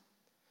story.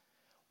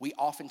 We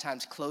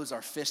oftentimes close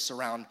our fists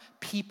around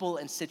people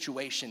and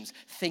situations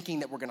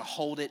thinking that we're gonna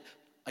hold it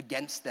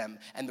against them.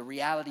 And the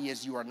reality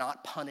is you are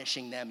not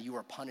punishing them, you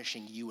are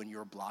punishing you, and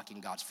you're blocking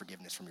God's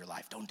forgiveness from your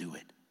life. Don't do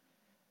it.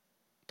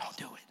 Don't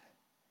do it.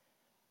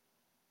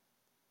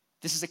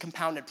 This is a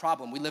compounded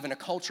problem. We live in a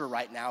culture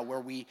right now where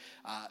we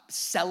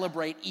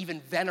celebrate, even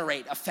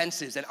venerate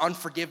offenses and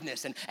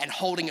unforgiveness and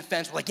holding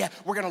offense. We're like, yeah,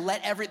 we're gonna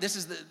let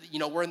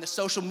we're in the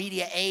social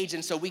media age,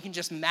 and so we can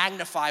just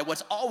magnify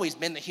what's always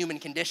been the human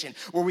condition,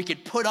 where we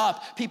could put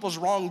up people's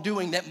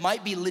wrongdoing that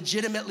might be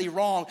legitimately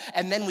wrong,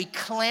 and then we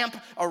clamp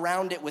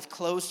around it with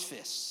closed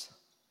fists.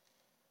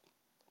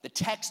 The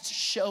text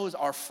shows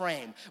our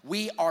frame.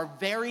 We are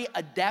very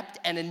adept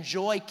and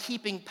enjoy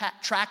keeping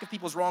track of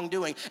people's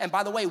wrongdoing. And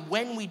by the way,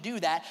 when we do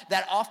that,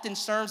 that often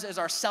serves as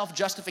our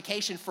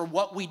self-justification for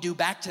what we do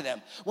back to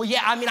them. Well,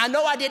 yeah, I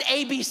know I did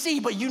A, B, C,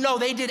 but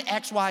they did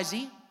X, Y,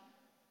 Z.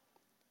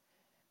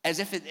 As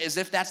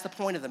if that's the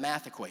point of the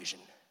math equation.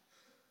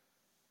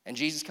 And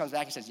Jesus comes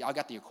back and says, y'all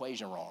got the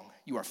equation wrong.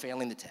 You are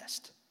failing the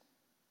test.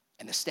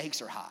 And the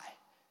stakes are high.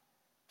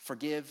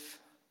 Forgive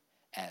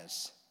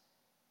as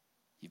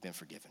you've been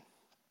forgiven.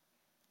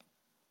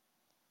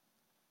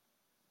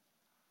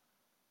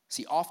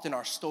 See, often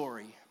our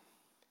story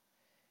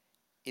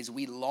is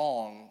we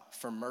long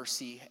for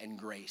mercy and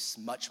grace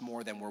much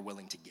more than we're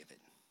willing to give it.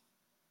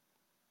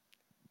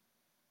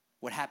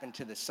 What happened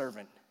to the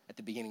servant at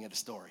the beginning of the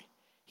story?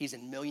 He's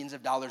in millions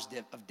of dollars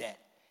of debt,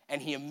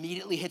 and he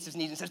immediately hits his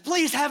knees and says,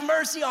 please have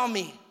mercy on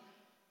me.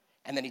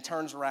 And then he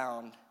turns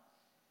around,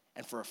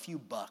 and for a few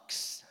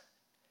bucks,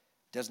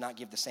 does not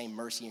give the same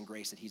mercy and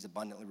grace that he's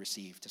abundantly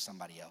received to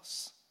somebody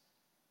else.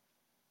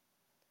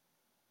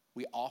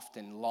 We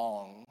often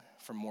long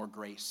for more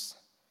grace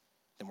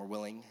than we're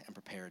willing and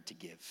prepared to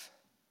give.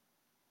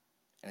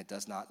 And it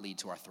does not lead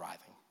to our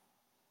thriving.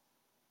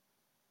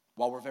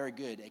 While we're very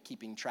good at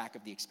keeping track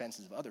of the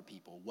expenses of other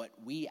people, what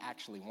we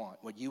actually want,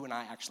 what you and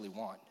I actually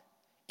want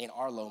in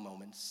our low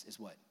moments is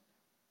what?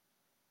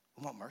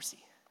 We want mercy.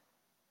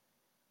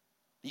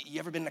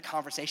 You ever been in a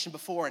conversation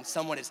before and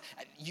someone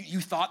you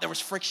thought there was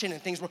friction and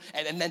things were,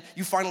 and then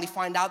you finally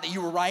find out that you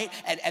were right,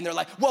 and they're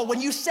like, well, when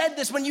you said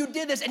this, when you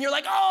did this, and you're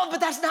like, oh, but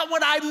that's not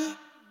what I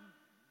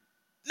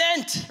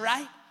meant,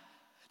 right?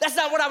 That's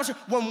not what I was.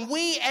 When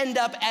we end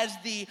up as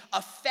the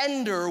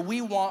offender,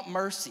 we want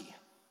mercy.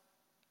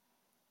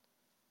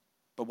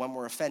 But when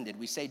we're offended,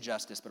 we say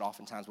justice, but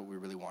oftentimes what we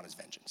really want is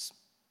vengeance.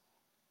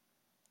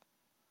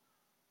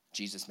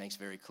 Jesus makes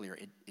very clear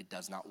it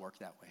does not work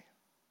that way.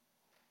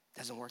 It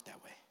doesn't work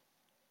that way.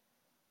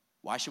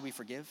 Why should we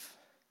forgive?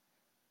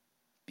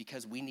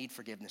 Because we need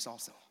forgiveness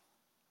also.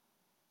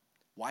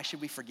 Why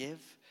should we forgive?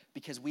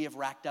 Because we have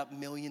racked up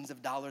millions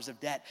of dollars of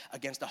debt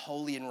against a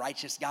holy and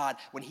righteous God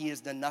when he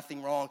has done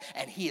nothing wrong,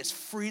 and he has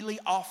freely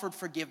offered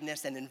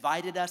forgiveness and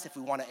invited us, if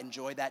we want to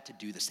enjoy that, to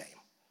do the same.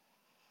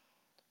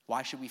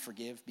 Why should we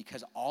forgive?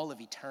 Because all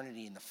of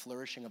eternity and the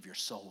flourishing of your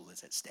soul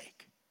is at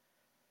stake.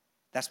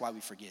 That's why we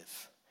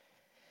forgive.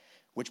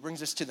 Which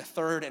brings us to the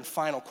third and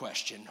final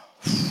question.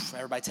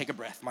 Everybody take a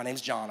breath. My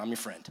name's John. I'm your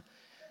friend.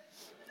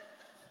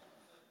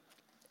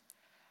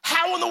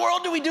 How in the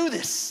world do we do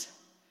this?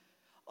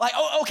 Like,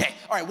 oh, okay,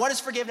 all right, what is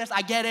forgiveness?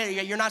 I get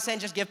it. You're not saying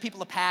just give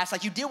people a pass.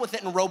 Like, you deal with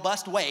it in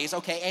robust ways.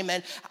 Okay,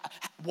 amen.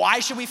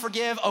 Why should we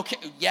forgive? Okay,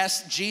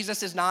 yes,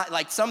 Jesus is not,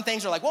 like, some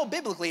things are like, well,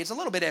 biblically, it's a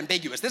little bit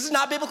ambiguous. This is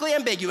not biblically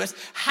ambiguous.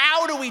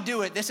 How do we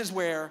do it? This is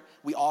where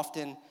we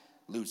often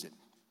lose it.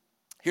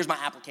 Here's my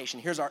application.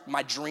 Here's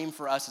my dream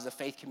for us as a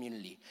faith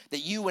community.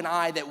 That you and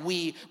I, that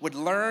we would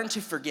learn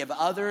to forgive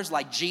others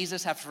like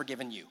Jesus has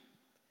forgiven you.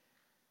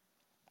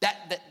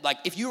 That, like,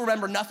 if you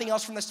remember nothing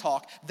else from this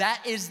talk,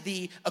 that is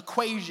the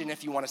equation,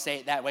 if you want to say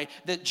it that way,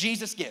 that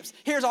Jesus gives.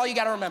 Here's all you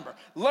got to remember.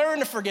 Learn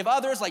to forgive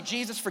others like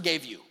Jesus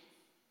forgave you.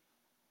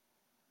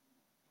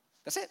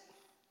 That's it.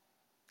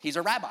 He's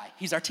our rabbi.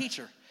 He's our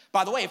teacher.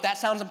 By the way, if that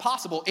sounds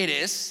impossible, it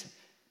is,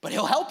 but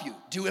he'll help you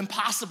do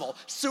impossible,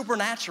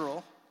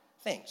 supernatural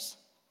things.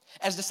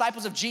 As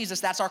disciples of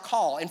Jesus, that's our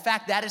call. In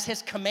fact, that is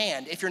his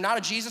command. If you're not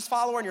a Jesus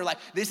follower and you're like,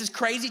 this is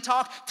crazy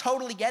talk,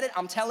 totally get it.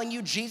 I'm telling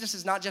you, Jesus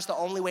is not just the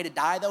only way to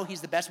die, though.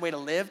 He's the best way to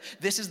live.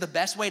 This is the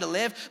best way to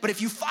live. But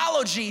if you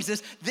follow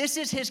Jesus, this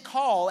is his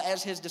call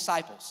as his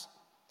disciples.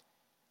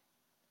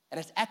 And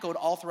it's echoed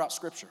all throughout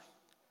Scripture.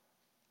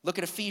 Look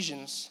at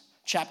Ephesians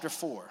chapter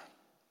 4.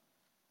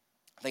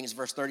 I think it's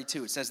verse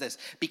 32. It says this: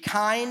 be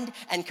kind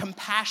and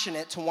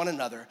compassionate to one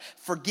another,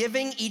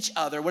 forgiving each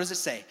other. What does it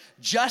say?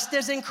 Just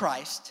as in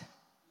Christ,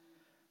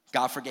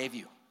 God forgave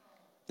you.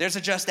 There's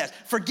a just as.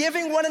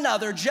 Forgiving one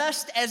another,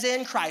 just as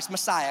in Christ,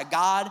 Messiah,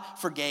 God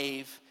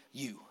forgave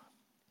you.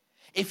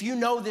 If you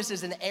know this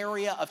is an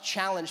area of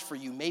challenge for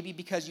you, maybe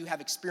because you have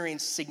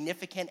experienced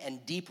significant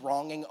and deep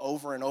wronging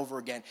over and over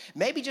again,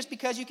 maybe just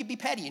because you could be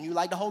petty and you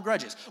like to hold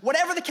grudges,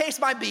 whatever the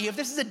case might be, if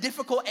this is a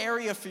difficult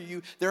area for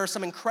you, there are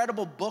some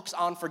incredible books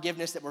on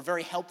forgiveness that were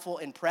very helpful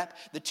in prep.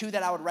 The two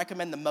that I would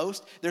recommend the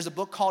most, there's a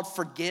book called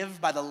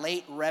Forgive by the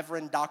late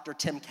Reverend Dr.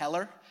 Tim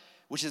Keller,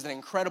 which is an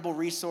incredible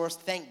resource.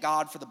 Thank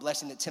God for the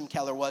blessing that Tim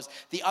Keller was.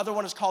 The other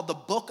one is called The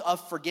Book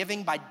of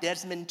Forgiving by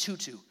Desmond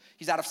Tutu.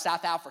 He's out of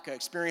South Africa,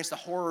 experienced the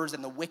horrors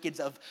and the wickeds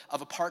of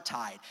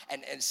apartheid,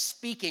 and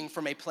speaking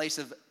from a place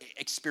of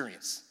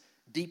experience,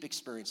 deep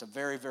experience, a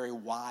very, very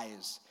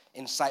wise,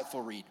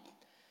 insightful read.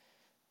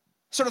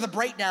 Sort of the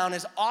breakdown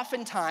is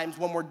oftentimes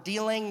when we're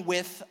dealing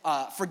with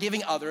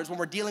forgiving others, when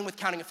we're dealing with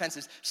counting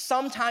offenses,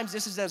 sometimes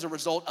this is as a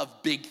result of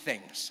big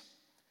things.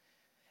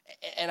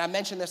 And I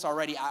mentioned this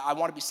already, I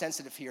want to be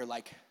sensitive here,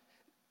 like,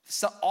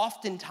 so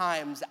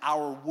oftentimes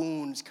our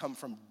wounds come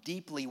from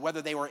deeply,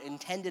 whether they were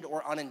intended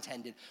or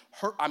unintended,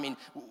 hurt. I mean,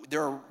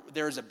 there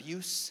is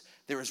abuse,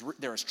 there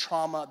is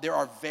trauma, there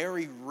are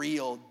very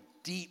real,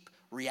 deep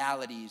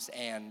realities,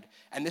 and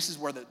this is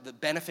where the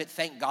benefit,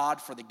 thank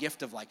God for the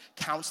gift of, like,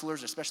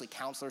 counselors, especially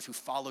counselors who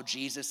follow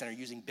Jesus and are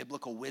using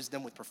biblical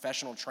wisdom with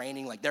professional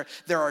training. Like,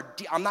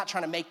 I'm not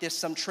trying to make this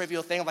some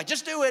trivial thing of like,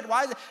 just do it.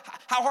 Why is it?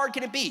 How hard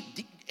can it be?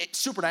 It's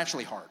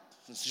supernaturally hard.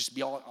 Let's just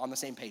be all on the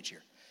same page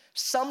here.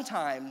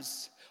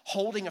 Sometimes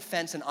holding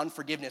offense and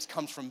unforgiveness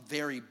comes from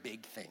very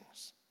big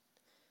things.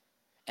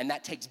 And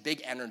that takes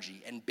big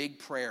energy and big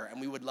prayer, and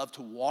we would love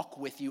to walk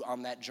with you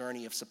on that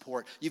journey of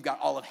support. You've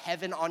got all of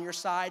heaven on your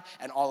side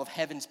and all of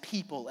heaven's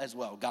people as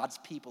well, God's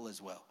people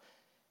as well.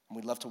 And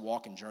we'd love to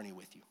walk and journey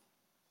with you.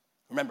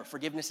 Remember,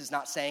 forgiveness is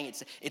not saying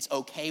it's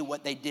okay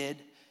what they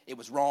did. It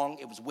was wrong,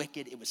 it was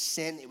wicked, it was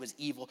sin, it was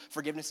evil.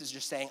 Forgiveness is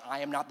just saying, I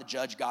am not the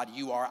judge, God,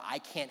 you are. I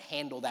can't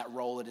handle that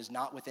role. It is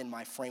not within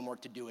my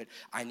framework to do it.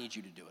 I need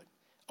you to do it.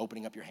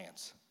 Opening up your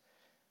hands.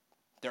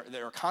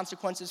 There are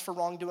consequences for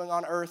wrongdoing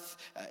on earth,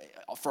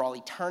 for all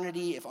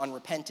eternity, if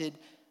unrepented.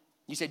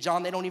 You say,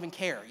 John, they don't even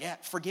care. Yeah,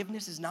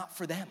 forgiveness is not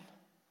for them.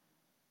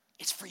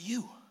 It's for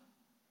you.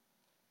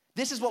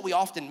 This is what we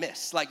often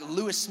miss. Like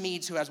Lewis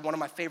Smedes, who has one of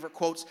my favorite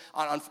quotes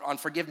on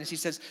forgiveness, he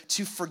says,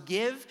 to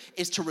forgive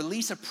is to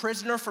release a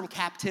prisoner from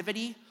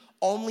captivity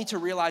only to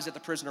realize that the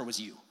prisoner was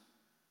you.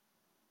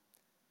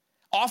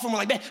 Often we're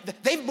like, man,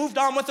 they've moved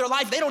on with their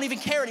life. They don't even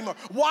care anymore.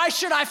 Why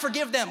should I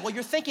forgive them? Well,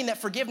 you're thinking that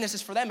forgiveness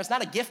is for them. It's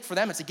not a gift for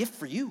them. It's a gift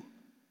for you.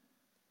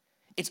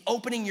 It's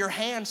opening your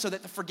hands so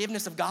that the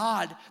forgiveness of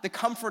God, the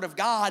comfort of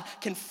God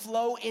can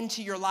flow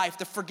into your life.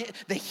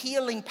 The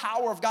healing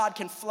power of God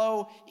can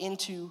flow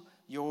into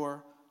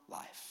your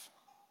life.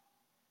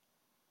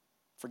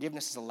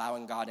 Forgiveness is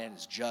allowing God in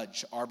as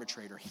judge,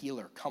 arbitrator,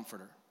 healer,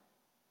 comforter.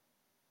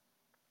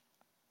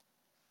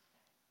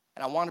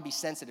 And I want to be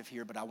sensitive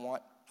here, but I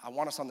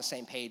want us on the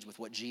same page with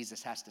what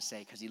Jesus has to say,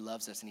 because he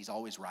loves us and he's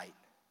always right.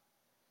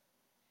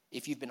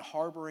 If you've been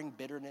harboring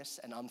bitterness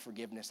and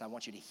unforgiveness, I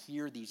want you to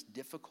hear these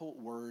difficult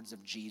words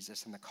of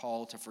Jesus and the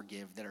call to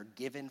forgive that are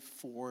given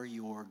for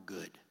your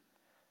good.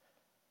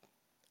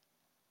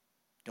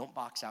 Don't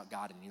box out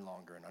God any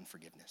longer in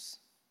unforgiveness,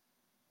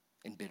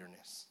 in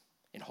bitterness,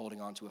 in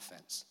holding on to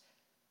offense.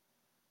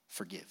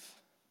 Forgive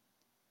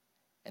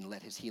and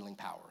let his healing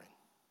power in.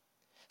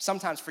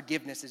 Sometimes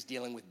forgiveness is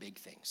dealing with big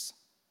things.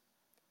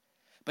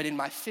 But in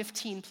my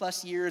 15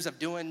 plus years of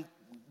doing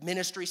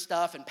ministry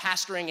stuff and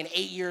pastoring, and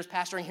 8 years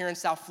pastoring here in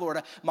South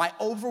Florida, my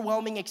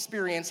overwhelming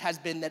experience has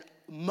been that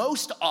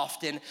most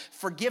often,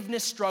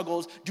 forgiveness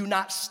struggles do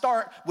not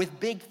start with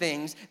big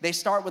things. They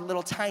start with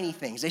little tiny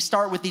things. They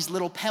start with these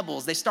little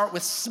pebbles. They start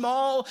with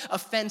small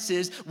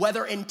offenses,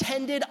 whether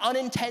intended,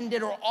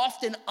 unintended, or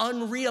often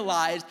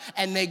unrealized,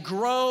 and they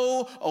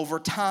grow over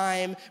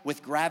time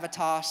with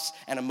gravitas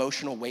and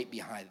emotional weight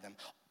behind them.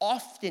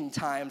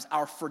 Oftentimes,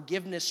 our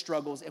forgiveness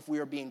struggles, if we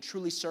are being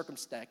truly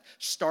circumspect,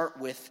 start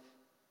with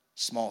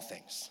small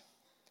things.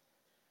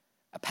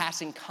 A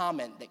passing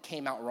comment that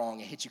came out wrong,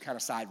 it hits you kind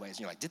of sideways, and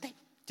you're like, did they?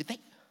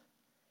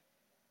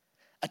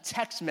 A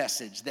text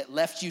message that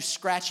left you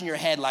scratching your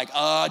head like,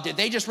 did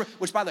they just,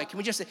 which by the way, can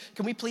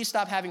we please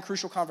stop having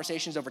crucial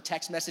conversations over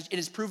text message? It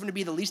has proven to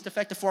be the least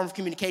effective form of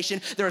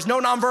communication. There is no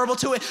nonverbal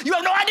to it. You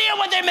have no idea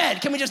what they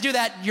meant. Can we just do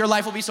that? Your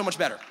life will be so much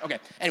better. Okay,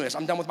 anyways,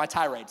 I'm done with my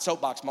tirade,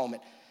 soapbox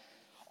moment.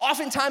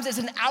 Oftentimes, it's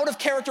an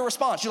out-of-character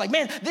response. You're like,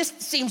 man, this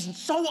seems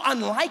so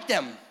unlike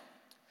them,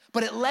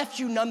 but it left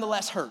you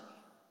nonetheless hurt.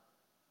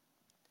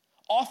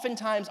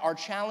 Oftentimes, our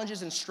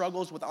challenges and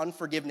struggles with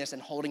unforgiveness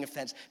and holding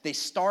offense, they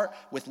start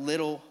with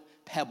little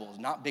pebbles,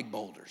 not big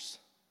boulders.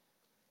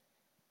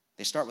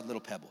 They start with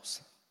little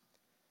pebbles.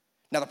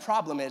 Now, the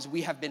problem is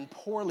we have been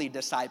poorly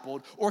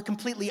discipled or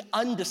completely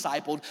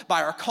undiscipled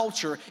by our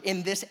culture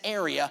in this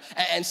area.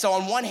 And so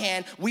on one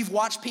hand, we've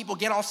watched people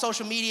get on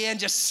social media and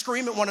just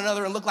scream at one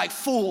another and look like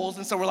fools.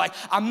 And so we're like,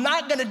 I'm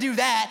not gonna do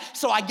that.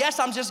 So I guess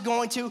I'm just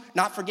going to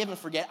not forgive and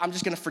forget. I'm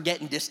just gonna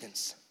forget and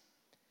distance.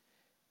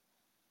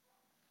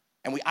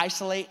 And we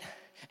isolate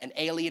and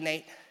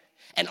alienate.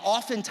 And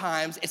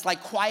oftentimes, it's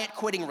like quiet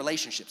quitting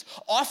relationships.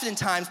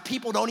 Oftentimes,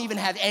 people don't even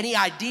have any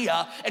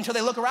idea until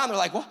they look around. They're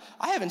like, well,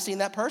 I haven't seen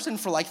that person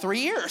for like 3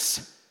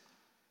 years.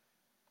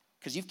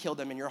 Because you've killed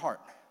them in your heart.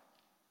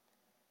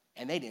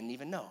 And they didn't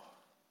even know.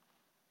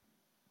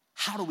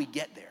 How do we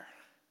get there?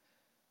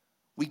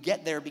 We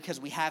get there because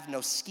we have no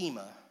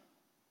schema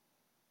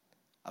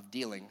of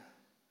dealing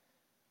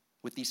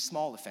with these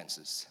small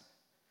offenses.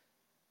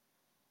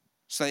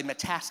 So they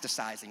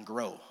metastasize and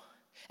grow.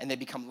 And they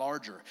become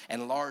larger,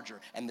 and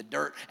the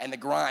dirt and the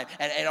grime.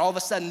 And all of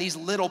a sudden, these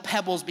little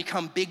pebbles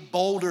become big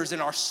boulders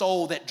in our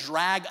soul that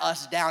drag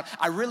us down.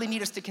 I really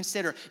need us to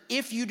consider,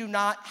 if you do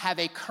not have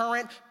a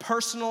current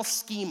personal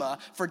schema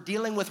for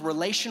dealing with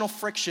relational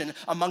friction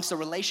amongst the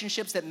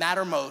relationships that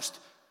matter most,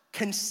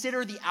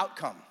 consider the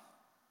outcome.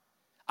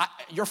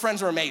 Your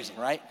friends are amazing,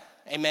 right?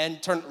 Amen.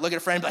 Look at a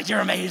friend and be like,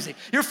 you're amazing.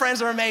 Your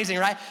friends are amazing,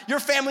 right?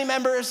 Your family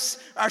members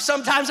are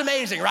sometimes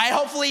amazing, right?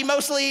 Hopefully,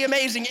 mostly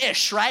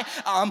amazing-ish, right?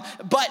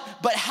 But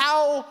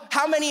how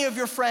many of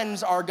your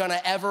friends are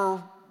gonna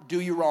ever do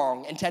you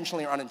wrong,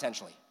 intentionally or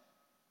unintentionally?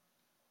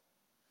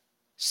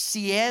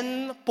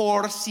 100%.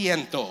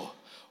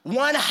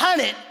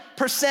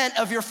 100%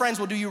 of your friends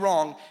will do you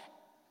wrong.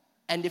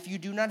 And if you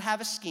do not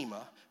have a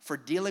schema for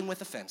dealing with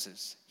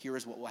offenses, here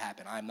is what will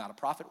happen. I am not a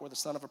prophet or the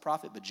son of a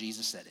prophet, but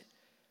Jesus said it.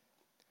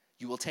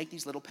 You will take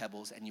these little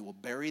pebbles and you will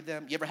bury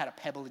them. You ever had a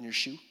pebble in your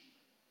shoe?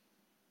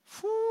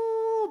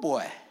 Whoo,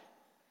 boy.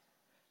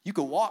 You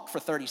could walk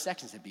for 30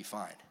 seconds and be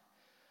fine.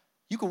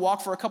 You could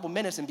walk for a couple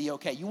minutes and be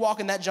okay. You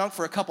walk in that junk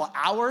for a couple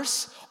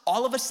hours,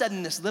 all of a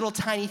sudden this little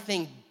tiny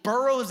thing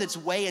burrows its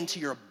way into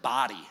your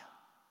body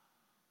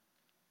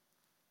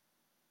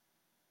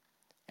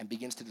and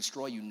begins to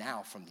destroy you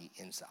now from the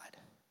inside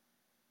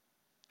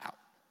out.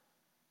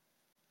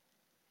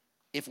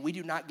 If we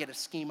do not get a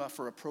schema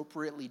for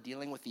appropriately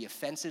dealing with the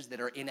offenses that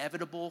are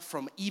inevitable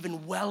from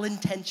even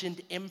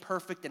well-intentioned,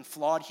 imperfect, and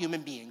flawed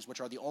human beings,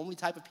 which are the only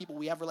type of people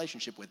we have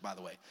relationship with, by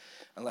the way,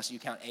 unless you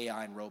count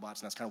AI and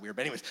robots, and that's kind of weird.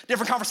 But anyways,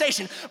 different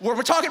conversation. Where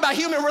we're talking about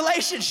human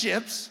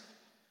relationships.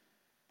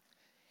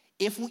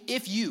 If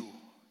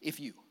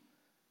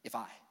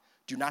I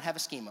do not have a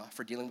schema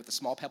for dealing with the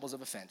small pebbles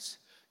of offense,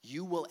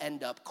 you will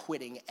end up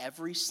quitting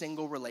every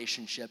single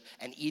relationship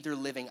and either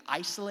living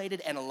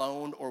isolated and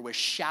alone or with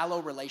shallow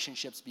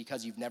relationships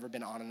because you've never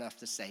been on enough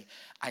to say,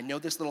 I know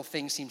this little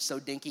thing seems so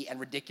dinky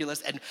and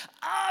ridiculous and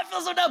I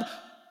feel so dumb,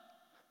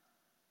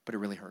 but it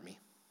really hurt me.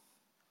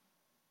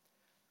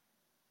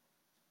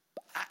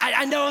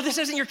 I know this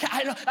isn't your,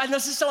 I know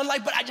this is so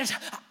unlike, but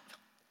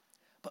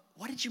but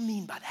what did you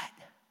mean by that?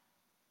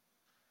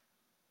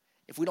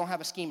 If we don't have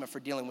a schema for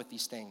dealing with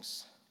these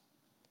things,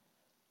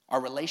 our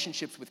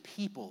relationships with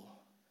people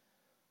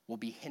will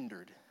be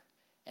hindered,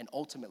 and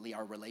ultimately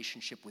our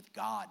relationship with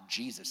God,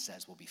 Jesus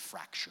says, will be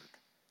fractured.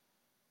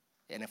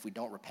 And if we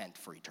don't repent,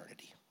 for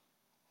eternity.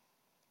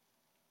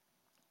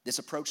 This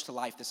approach to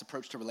life, this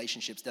approach to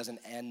relationships doesn't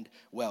end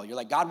well. You're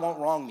like, God won't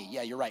wrong me.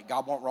 Yeah, you're right,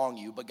 God won't wrong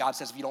you, but God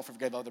says if you don't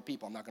forgive other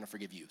people, I'm not gonna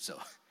forgive you. So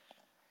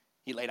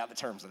he laid out the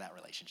terms of that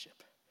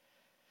relationship.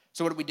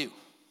 So what do?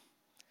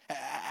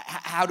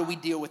 How do we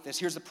deal with this?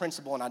 Here's the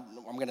principle, and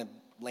I'm gonna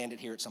land it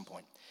here at some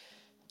point.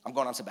 I'm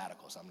going on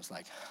sabbatical, so I'm just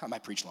like, I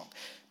might preach long.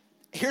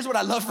 Here's what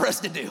I'd love for us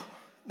to do.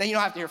 Then you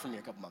don't have to hear from me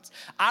in a couple months.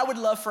 I would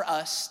love for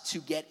us to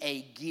get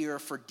a gear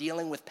for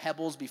dealing with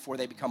pebbles before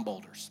they become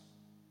boulders.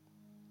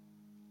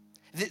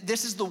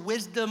 This is the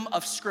wisdom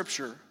of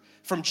Scripture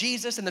from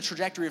Jesus and the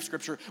trajectory of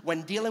Scripture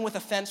when dealing with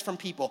offense from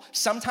people.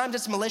 Sometimes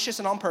it's malicious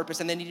and on purpose,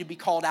 and they need to be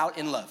called out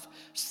in love.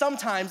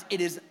 Sometimes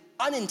it is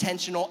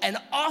unintentional, and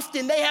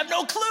often they have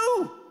no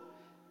clue.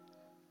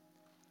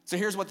 So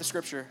here's what the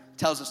scripture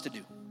tells us to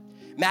do.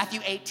 Matthew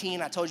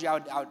 18, I told you I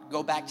would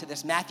go back to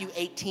this. Matthew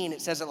 18,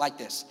 it says it like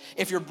this.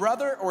 If your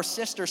brother or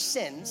sister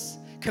sins,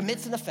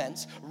 commits an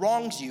offense,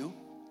 wrongs you,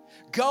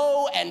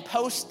 go and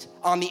post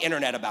on the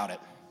internet about it.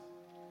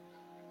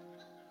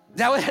 Is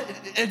that what,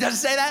 it doesn't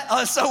say that?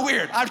 Oh, it's so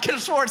weird. I could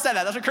have sworn it said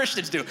that. That's what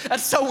Christians do.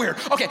 That's so weird.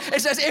 Okay,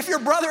 it says if your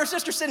brother or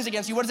sister sins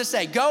against you, what does it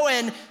say? Go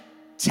and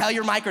tell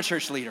your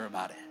microchurch leader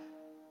about it.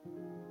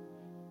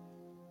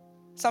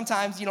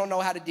 Sometimes you don't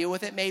know how to deal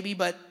with it maybe,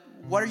 but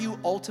what are you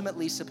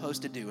ultimately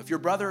supposed to do? If your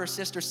brother or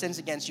sister sins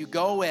against you,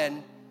 go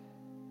and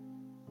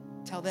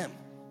tell them.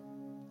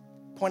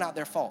 Point out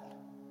their fault.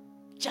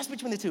 Just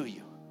between the two of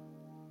you.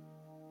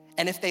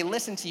 And if they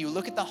listen to you,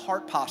 look at the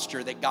heart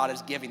posture that God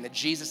is giving, that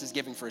Jesus is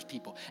giving for his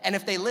people. And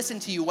if they listen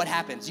to you, what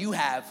happens? You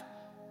have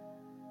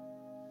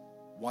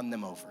won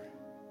them over.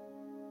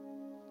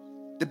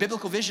 The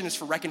biblical vision is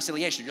for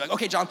reconciliation. You're like,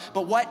 okay, John,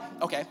 but what?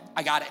 Okay,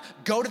 I got it.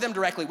 Go to them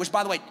directly, which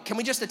by the way, can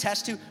we just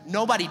attest to?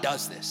 Nobody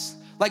does this.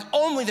 Like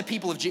only the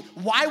people of Jesus.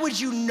 Why would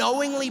you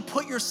knowingly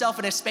put yourself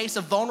in a space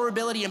of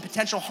vulnerability and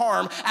potential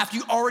harm after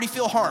you already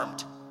feel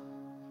harmed?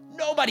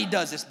 Nobody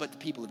does this but the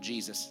people of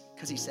Jesus,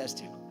 because he says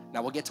to.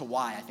 Now we'll get to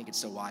why I think it's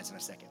so wise in a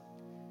second.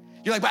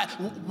 You're like, but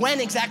when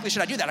exactly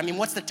should I do that? I mean,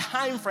 what's the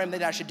time frame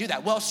that I should do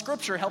that? Well,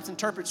 scripture helps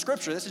interpret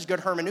scripture. This is good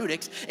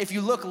hermeneutics. If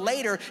you look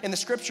later in the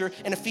scripture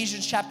in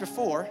Ephesians chapter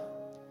 4,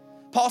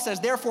 Paul says,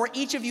 therefore,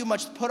 each of you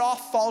must put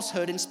off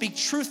falsehood and speak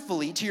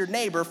truthfully to your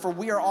neighbor, for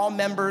we are all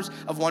members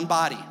of one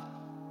body.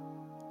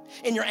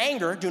 In your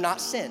anger, do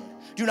not sin.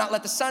 Do not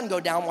let the sun go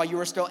down while you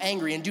are still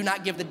angry, and do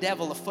not give the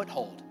devil a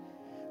foothold.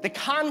 The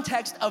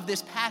context of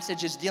this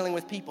passage is dealing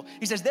with people.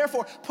 He says,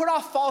 therefore, put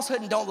off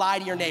falsehood and don't lie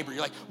to your neighbor.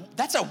 You're like,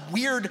 that's a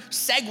weird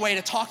segue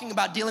to talking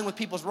about dealing with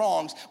people's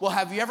wrongs. Well,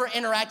 have you ever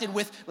interacted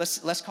with,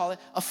 let's call it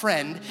a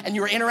friend, and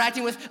you were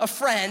interacting with a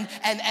friend,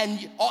 and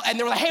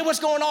they were like, hey, what's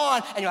going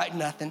on? And you're like,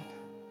 nothing.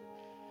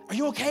 Are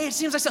you okay? It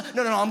seems like something.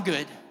 No, I'm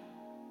good.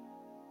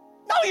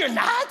 No, you're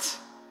not.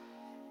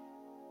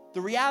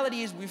 The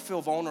reality is we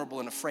feel vulnerable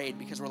and afraid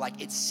because we're like,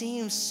 it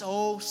seems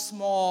so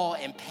small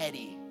and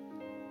petty.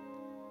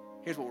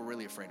 Here's what we're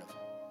really afraid of.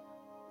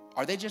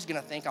 Are they just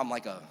gonna think I'm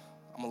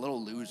a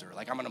little loser,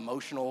 like I'm an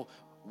emotional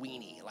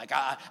weenie, like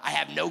I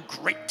have no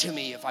grit to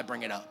me if I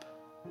bring it up?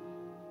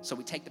 So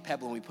we take the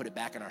pebble and we put it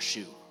back in our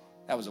shoe.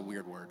 That was a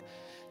weird word.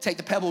 Take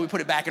the pebble, we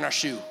put it back in our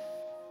shoe.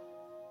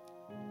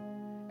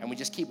 And we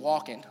just keep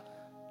walking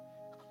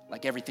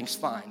like everything's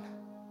fine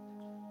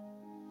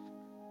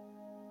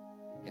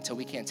until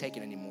we can't take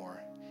it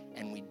anymore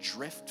and we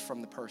drift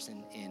from the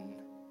person in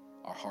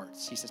our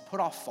hearts. He says, put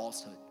off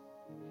falsehood.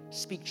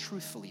 Speak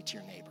truthfully to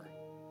your neighbor.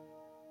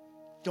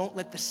 Don't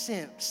let the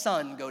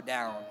sun go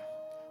down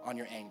on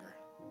your anger.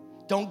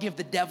 Don't give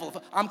the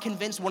devil, I'm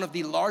convinced one of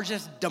the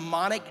largest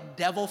demonic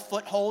devil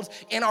footholds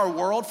in our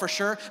world for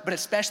sure, but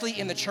especially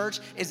in the church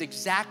is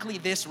exactly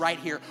this right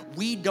here.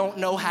 We don't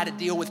know how to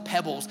deal with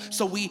pebbles,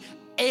 so we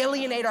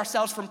alienate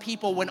ourselves from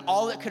people when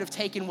all it could have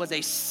taken was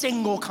a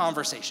single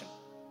conversation.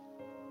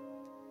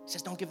 He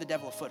says, don't give the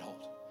devil a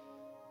foothold.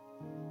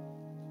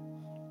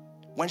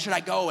 When should I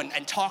go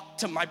and talk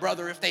to my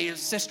brother,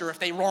 sister, if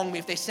they wrong me,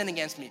 if they sin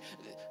against me?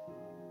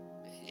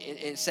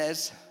 It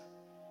says,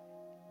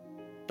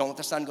 don't let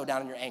the sun go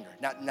down in your anger.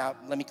 Now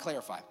let me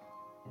clarify.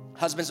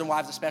 Husbands and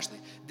wives especially.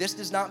 This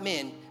does not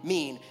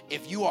mean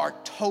if you are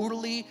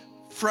totally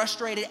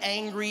frustrated,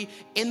 angry,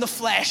 in the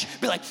flesh,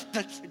 be like,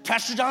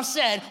 Pastor John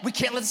said, we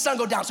can't let the sun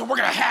go down, so we're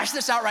gonna hash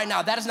this out right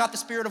now. That is not the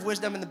spirit of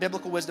wisdom and the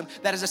biblical wisdom.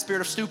 That is the spirit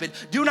of stupid.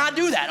 Do not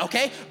do that,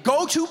 okay?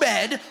 Go to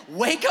bed,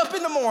 wake up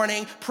in the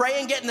morning, pray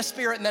and get in the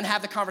spirit, and then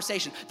have the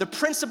conversation. The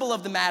principle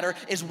of the matter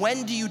is,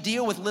 when do you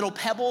deal with little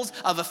pebbles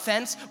of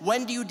offense?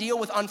 When do you deal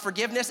with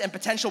unforgiveness and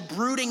potential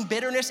brooding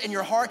bitterness in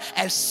your heart?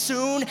 As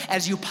soon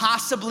as you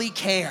possibly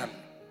can.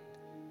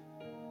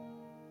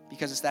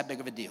 Because it's that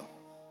big of a deal.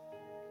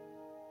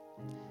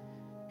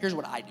 Here's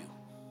what I do.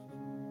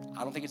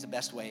 I don't think it's the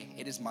best way.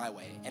 It is my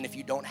way. And if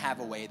you don't have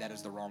a way, that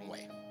is the wrong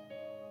way.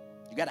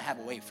 You gotta have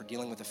a way for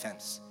dealing with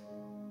offense.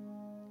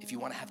 If you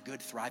wanna have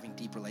good, thriving,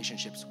 deep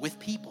relationships with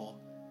people,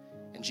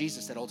 and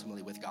Jesus said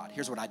ultimately with God.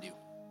 Here's what I do.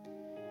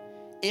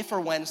 If or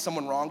when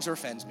someone wrongs or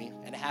offends me,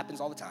 and it happens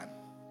all the time,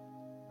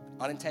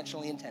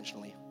 unintentionally,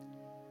 intentionally,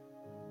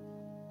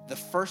 the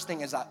first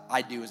thing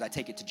I do is I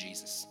take it to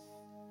Jesus.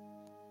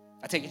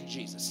 I take it to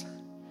Jesus.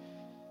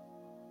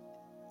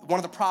 One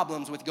of the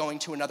problems with going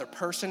to another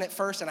person at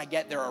first, and I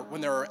get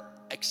when there are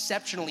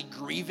exceptionally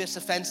grievous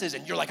offenses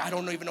and you're like, I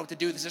don't even know what to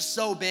do. This is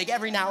so big.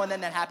 Every now and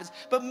then that happens.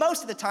 But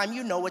most of the time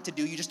you know what to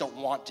do. You just don't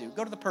want to.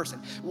 Go to the person.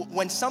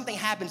 When something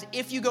happens,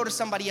 if you go to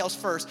somebody else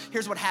first,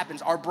 here's what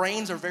happens. Our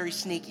brains are very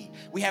sneaky.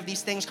 We have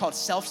these things called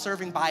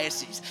self-serving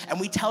biases, and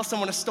we tell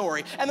someone a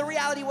story. And the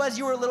reality was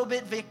you were a little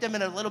bit victim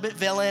and a little bit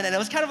villain, and it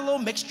was kind of a little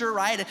mixture,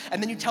 right?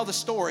 And then you tell the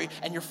story,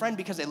 and your friend,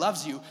 because they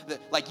loves you,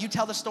 like you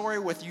tell the story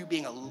with you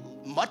being a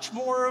much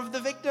more of the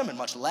victim and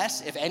much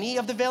less, if any,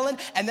 of the villain.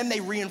 And then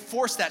they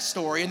reinforce that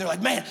story and they're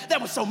like, man,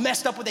 that was so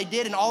messed up what they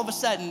did. And all of a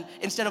sudden,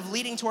 instead of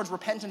leading towards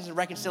repentance and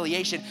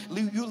reconciliation,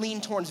 you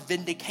lean towards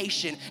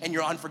vindication and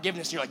your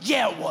unforgiveness. And you're like,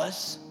 yeah, it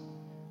was.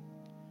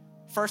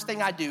 First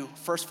thing I do,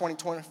 first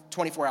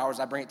 24 hours,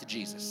 I bring it to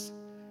Jesus.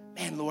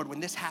 Man, Lord, when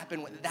this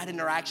happened, when that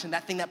interaction,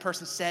 that thing that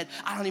person said,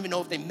 I don't even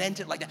know if they meant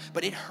it like that,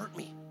 but it hurt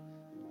me.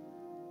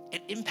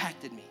 It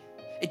impacted me.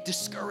 It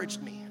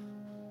discouraged me.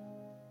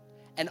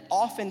 And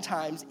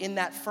oftentimes in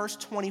that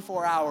first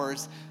 24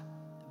 hours,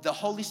 the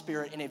Holy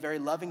Spirit, in a very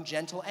loving,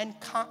 gentle, and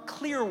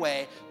clear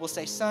way, will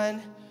say,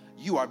 son,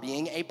 you are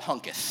being a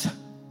punketh.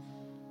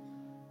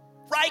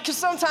 Right? Because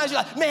sometimes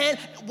you're like, man,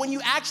 when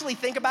you actually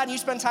think about it and you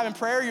spend time in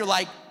prayer, you're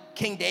like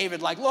King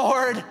David, like,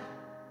 Lord,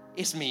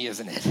 it's me,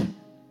 isn't it?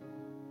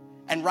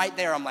 And right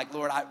there, I'm like,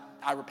 Lord,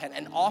 I repent.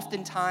 And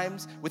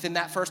oftentimes, within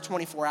that first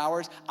 24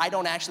 hours, I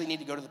don't actually need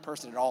to go to the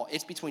person at all.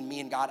 It's between me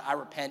and God. I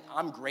repent.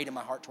 I'm great in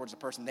my heart towards the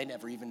person. They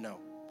never even know.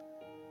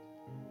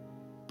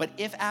 But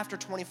if after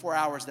 24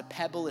 hours, the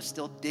pebble is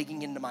still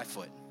digging into my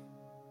foot,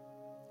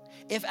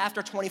 if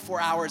after 24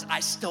 hours,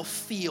 I still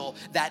feel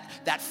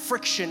that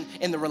friction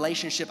in the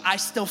relationship, I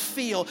still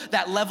feel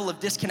that level of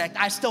disconnect,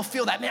 I still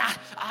feel that, man,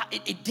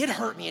 it did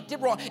hurt me, it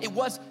did wrong,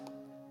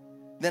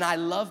 then I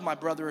love my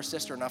brother or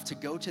sister enough to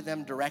go to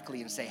them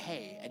directly and say,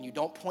 hey, and you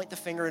don't point the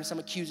finger in some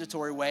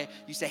accusatory way.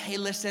 You say, hey,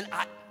 listen,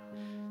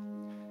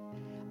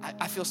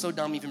 I feel so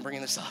dumb even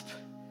bringing this up.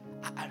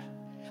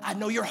 I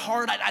know your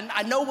heart.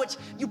 I know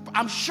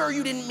I'm sure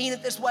you didn't mean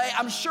it this way.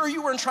 I'm sure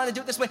you weren't trying to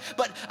do it this way.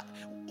 But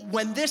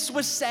when this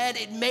was said,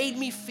 it made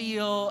me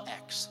feel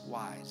X,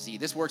 Y, Z.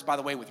 This works, by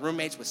the way, with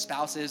roommates, with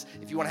spouses.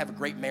 If you want to have a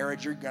great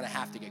marriage, you're going to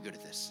have to get good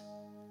at this.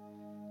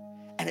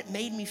 And it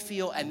made me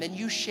feel, and then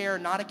you share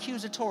not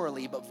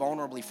accusatorily, but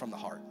vulnerably from the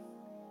heart.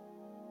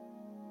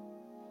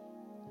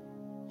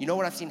 You know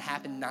what I've seen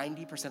happen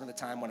 90% of the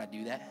time when I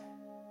do that?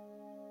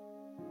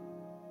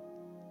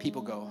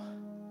 People go,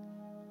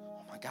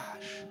 oh my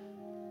gosh,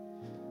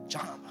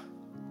 John,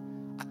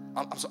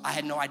 I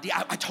had no idea.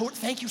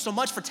 Thank you so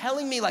much for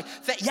telling me. Like,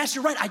 yes,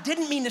 you're right. I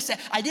didn't mean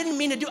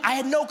to do. I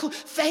had no clue.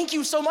 Thank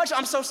you so much.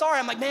 I'm so sorry.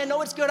 I'm like, man,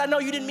 no, it's good. I know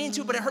you didn't mean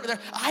to, but it hurt.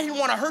 I didn't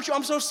want to hurt you.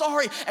 I'm so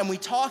sorry. And we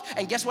talk,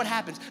 and guess what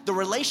happens? The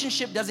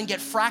relationship doesn't get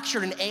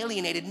fractured and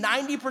alienated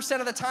 90%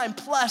 of the time.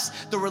 Plus,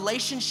 the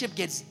relationship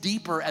gets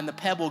deeper, and the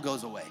pebble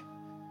goes away.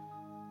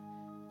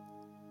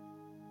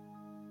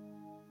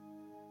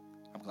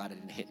 I'm glad I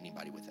didn't hit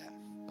anybody with that.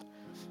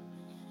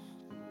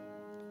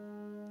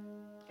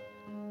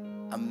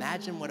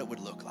 Imagine what it would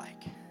look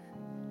like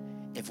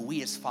if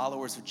we as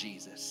followers of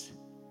Jesus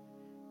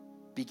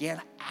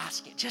began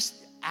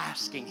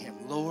asking him,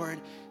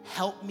 Lord,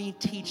 help me,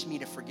 teach me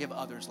to forgive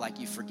others like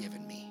you've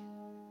forgiven me.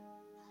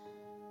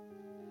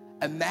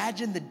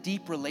 Imagine the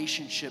deep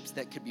relationships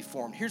that could be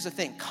formed. Here's the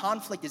thing,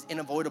 conflict is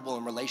unavoidable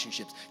in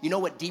relationships. You know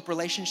what deep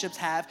relationships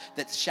have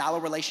that shallow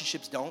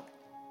relationships don't?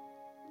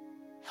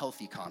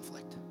 Healthy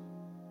conflict.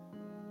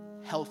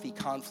 Healthy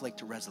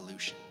conflict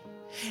resolution.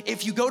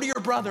 If you go to your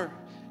brother,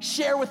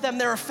 share with them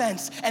their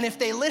offense, and if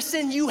they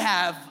listen, you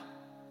have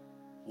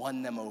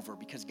won them over,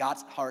 because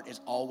God's heart is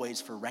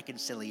always for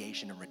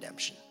reconciliation and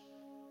redemption.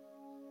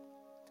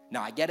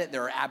 Now, I get it.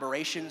 There are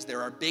aberrations.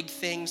 There are big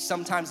things.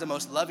 Sometimes the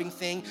most loving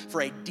thing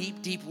for a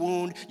deep, deep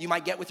wound, you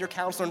might get with your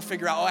counselor and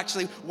figure out,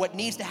 actually, what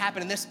needs to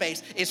happen in this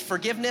space is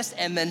forgiveness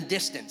and then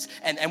distance.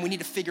 And we need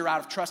to figure out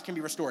if trust can be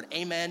restored.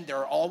 Amen. There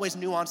are always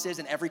nuances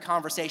in every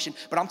conversation,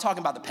 but I'm talking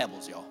about the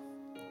pebbles, y'all.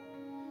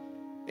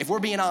 If we're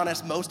being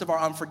honest, most of our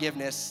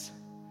unforgiveness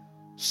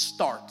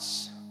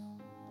starts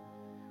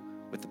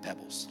with the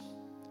pebbles.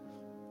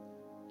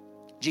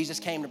 Jesus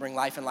came to bring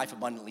life and life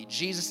abundantly.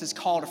 Jesus'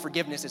 call to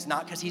forgiveness is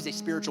not because he's a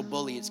spiritual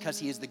bully. It's because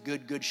he is the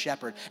good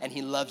shepherd, and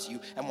he loves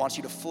you and wants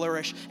you to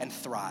flourish and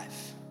thrive.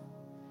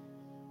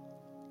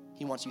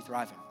 He wants you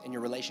thriving in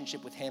your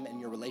relationship with him and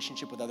your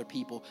relationship with other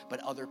people,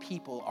 but other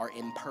people are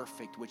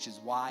imperfect, which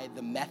is why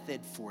the method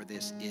for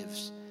this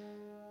is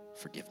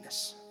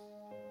forgiveness.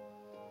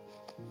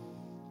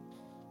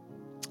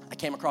 I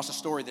came across a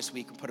story this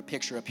week and put a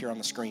picture up here on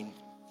the screen.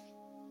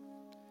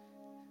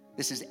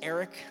 This is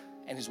Eric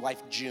and his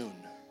wife, June.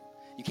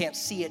 You can't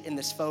see it in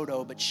this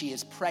photo, but she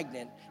is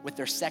pregnant with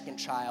their second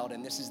child,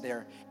 and this is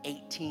their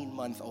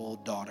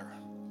 18-month-old daughter.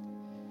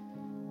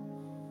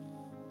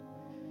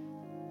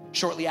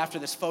 Shortly after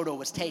this photo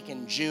was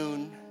taken,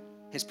 June,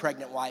 his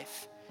pregnant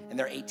wife, and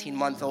their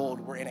 18-month-old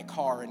were in a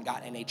car and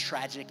got in a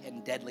tragic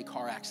and deadly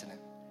car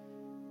accident.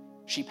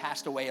 She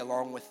passed away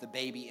along with the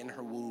baby in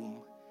her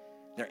womb.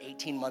 Their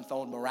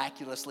 18-month-old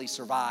miraculously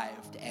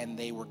survived, and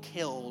they were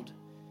killed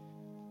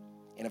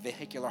in a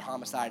vehicular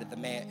homicide at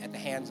the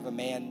hands of a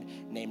man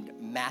named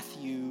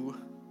Matthew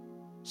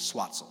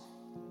Swatzel.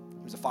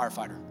 He was a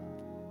firefighter.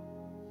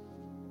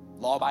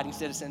 Law-abiding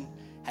citizen,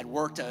 had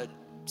worked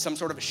some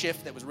sort of a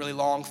shift that was really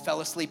long,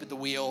 fell asleep at the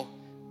wheel,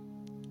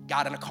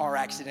 got in a car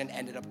accident,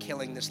 ended up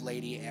killing this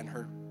lady and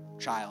her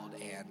child.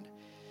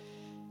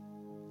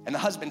 And the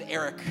husband,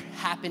 Eric,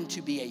 happened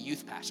to be a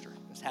youth pastor.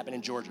 This happened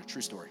in Georgia,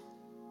 true story.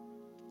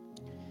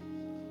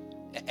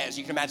 As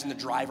you can imagine, the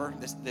driver,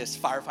 this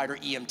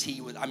firefighter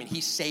EMT,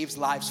 he saves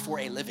lives for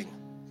a living.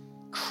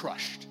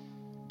 Crushed.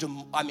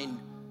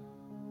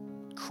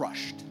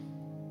 Crushed.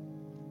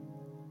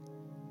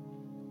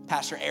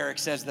 Pastor Eric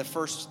says the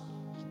first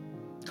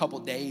couple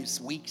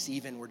days, weeks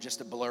even, were just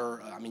a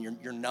blur.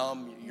 You're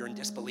numb, you're in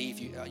disbelief,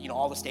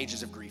 all the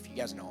stages of grief. You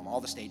guys know them,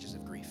 all the stages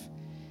of grief.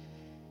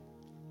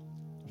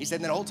 He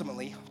said, then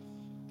ultimately,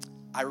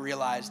 I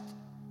realized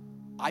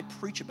I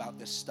preach about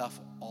this stuff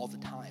all the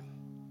time.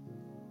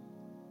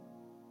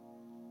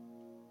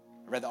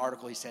 I read the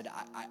article, he said,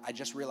 I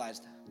just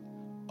realized,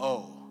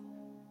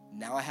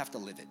 now I have to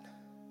live it.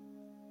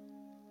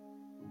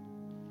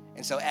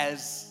 And so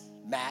as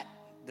Matt,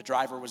 the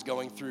driver, was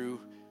going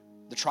through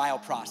the trial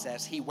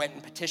process, he went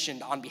and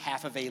petitioned on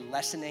behalf of a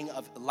lessening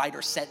of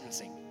lighter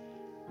sentencing,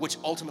 which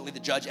ultimately the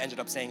judge ended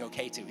up saying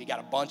okay to. He got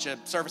a bunch of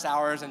service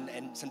hours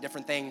and some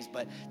different things,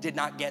 but did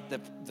not get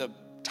the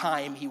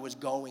time he was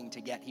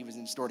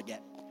in store to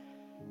get.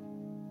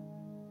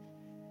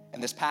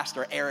 And this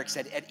pastor, Eric,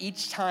 said, at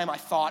each time I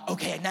thought,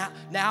 okay,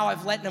 now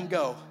I've let him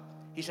go.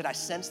 He said, I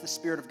sensed the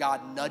Spirit of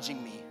God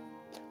nudging me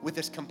with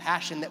this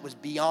compassion that was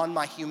beyond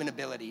my human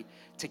ability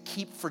to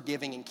keep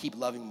forgiving and keep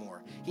loving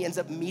more. He ends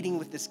up meeting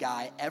with this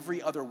guy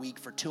every other week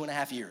for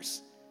 2.5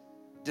 years,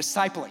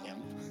 discipling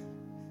him.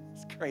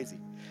 It's crazy.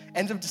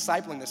 Ends up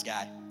discipling this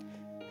guy.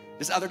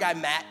 This other guy,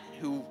 Matt,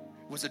 who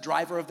was a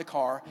driver of the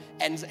car,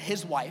 and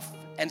his wife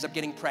ends up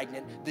getting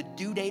pregnant. The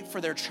due date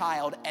for their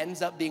child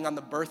ends up being on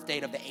the birth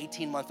date of the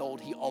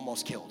 18-month-old he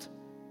almost killed.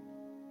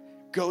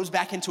 Goes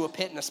back into a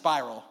pit in a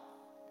spiral.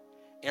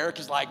 Eric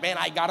is like, man,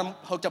 I got him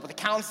hooked up with a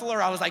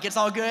counselor. I was like, it's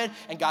all good.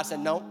 And God said,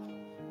 nope,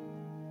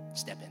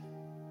 step in.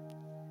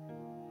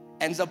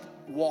 Ends up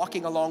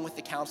walking along with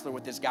the counselor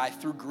with this guy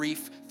through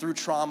grief, through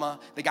trauma.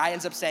 The guy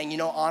ends up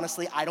saying,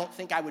 honestly, I don't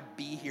think I would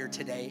be here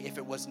today if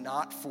it was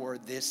not for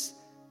this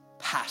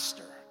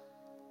pastor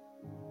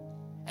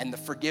and the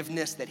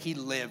forgiveness that he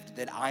lived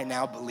that I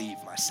now believe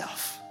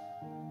myself.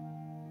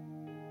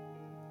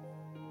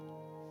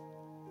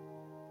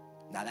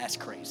 Now that's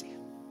crazy.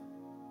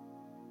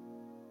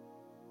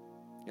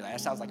 You're like,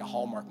 that sounds like a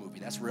Hallmark movie.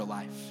 That's real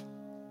life.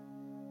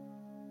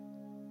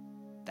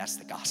 That's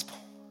the gospel.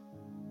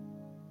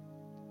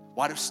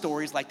 Why do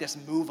stories like this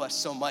move us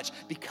so much?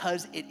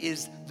 Because it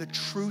is the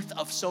truth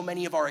of so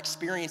many of our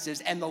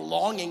experiences, and the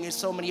longing is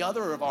so many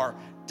other of our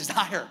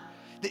desire.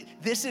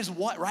 This is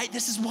what, right?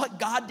 This is what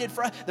God did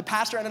for us. The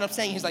pastor ended up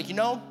saying, he's like,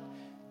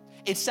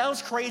 it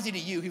sounds crazy to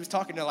you. He was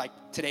talking to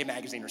Today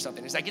Magazine or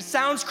something. He's like, it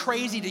sounds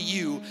crazy to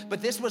you, but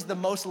this was the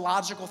most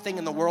logical thing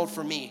in the world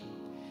for me.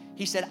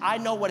 He said, I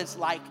know what it's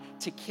like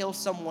to kill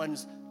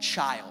someone's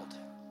child.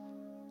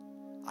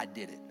 I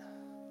did it.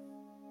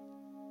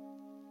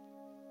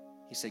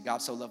 He said,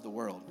 God so loved the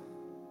world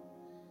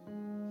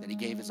that he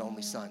gave his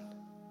only son.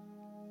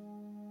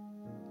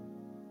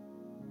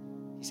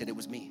 He said, it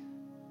was me.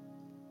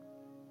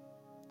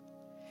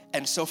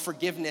 And so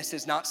forgiveness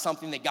is not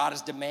something that God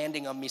is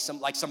demanding of me,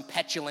 some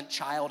petulant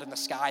child in the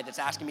sky that's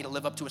asking me to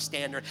live up to a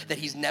standard that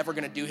he's never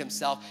gonna do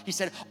himself. He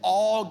said,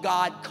 all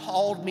God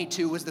called me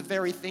to was the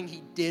very thing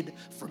he did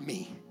for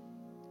me.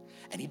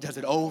 And he does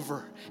it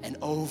over and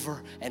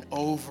over and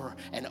over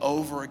and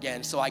over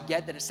again. So I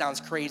get that it sounds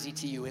crazy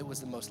to you. It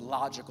was the most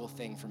logical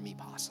thing for me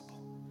possible.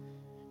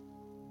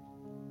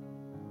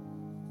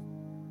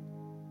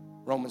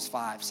 Romans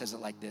 5 says it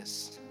like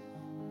this.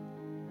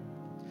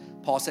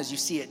 Paul says, you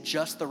see, at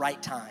just the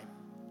right time,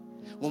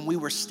 when we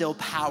were still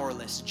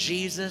powerless,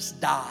 Jesus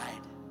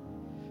died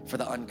for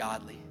the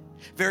ungodly.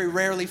 Very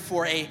rarely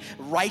for a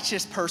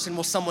righteous person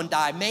will someone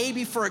die.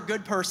 Maybe for a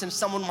good person,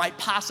 someone might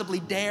possibly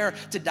dare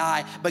to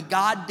die. But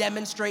God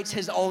demonstrates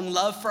his own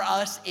love for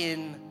us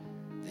in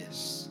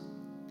this.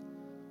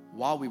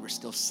 While we were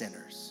still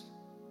sinners,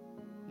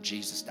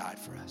 Jesus died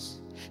for us.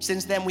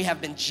 Since then, we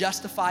have been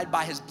justified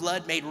by his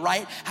blood, made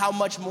right. How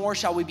much more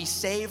shall we be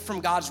saved from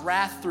God's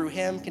wrath through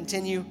him?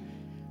 Continue.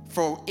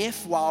 For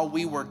if while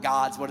we were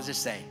God's, what does it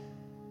say?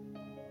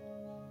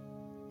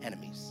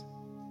 Enemies.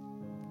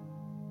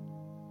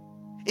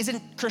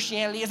 Isn't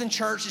Christianity, isn't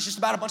church, it's just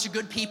about a bunch of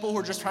good people who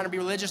are just trying to be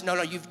religious? No,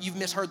 you've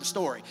misheard the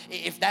story.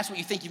 If that's what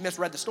you think, you've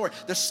misread the story.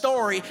 The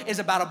story is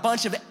about a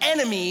bunch of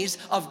enemies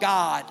of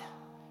God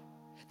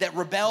that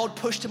rebelled,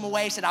 pushed him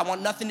away, said, I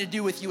want nothing to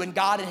do with you. And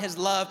God in his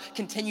love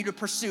continued to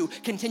pursue,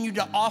 continued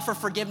to offer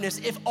forgiveness,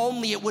 if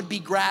only it would be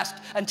grasped,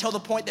 until the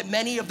point that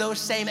many of those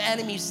same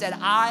enemies said,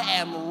 I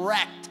am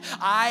wrecked.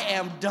 I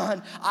am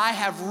done. I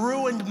have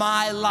ruined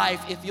my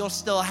life. If you'll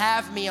still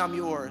have me, I'm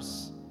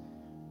yours.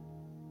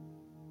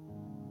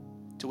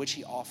 To which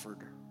he offered,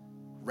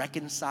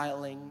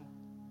 reconciling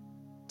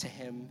to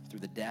him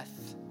through the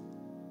death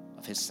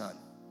of his son.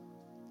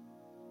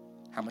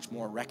 How much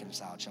more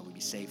reconciled shall we be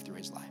saved through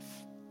his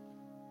life?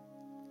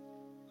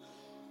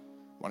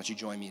 Why don't you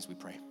join me as we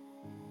pray?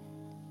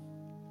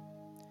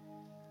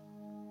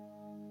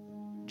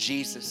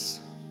 Jesus,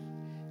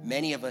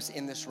 many of us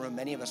in this room,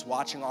 many of us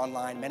watching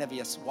online, many of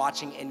us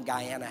watching in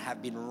Guyana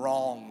have been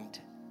wronged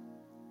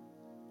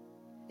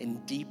in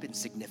deep and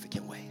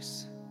significant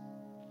ways.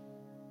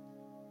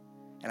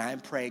 And I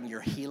am praying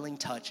your healing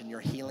touch and your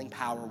healing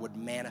power would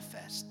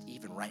manifest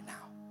even right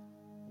now.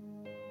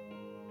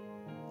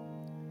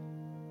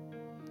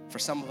 For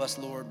some of us,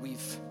 Lord,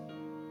 we've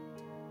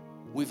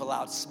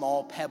allowed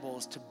small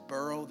pebbles to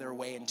burrow their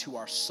way into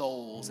our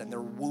souls, and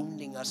they're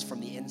wounding us from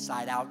the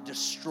inside out,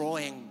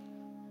 destroying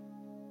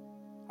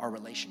our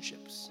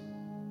relationships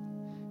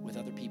with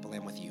other people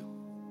and with you.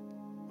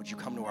 Would you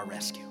come to our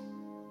rescue?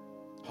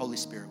 Holy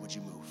Spirit, would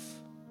you move?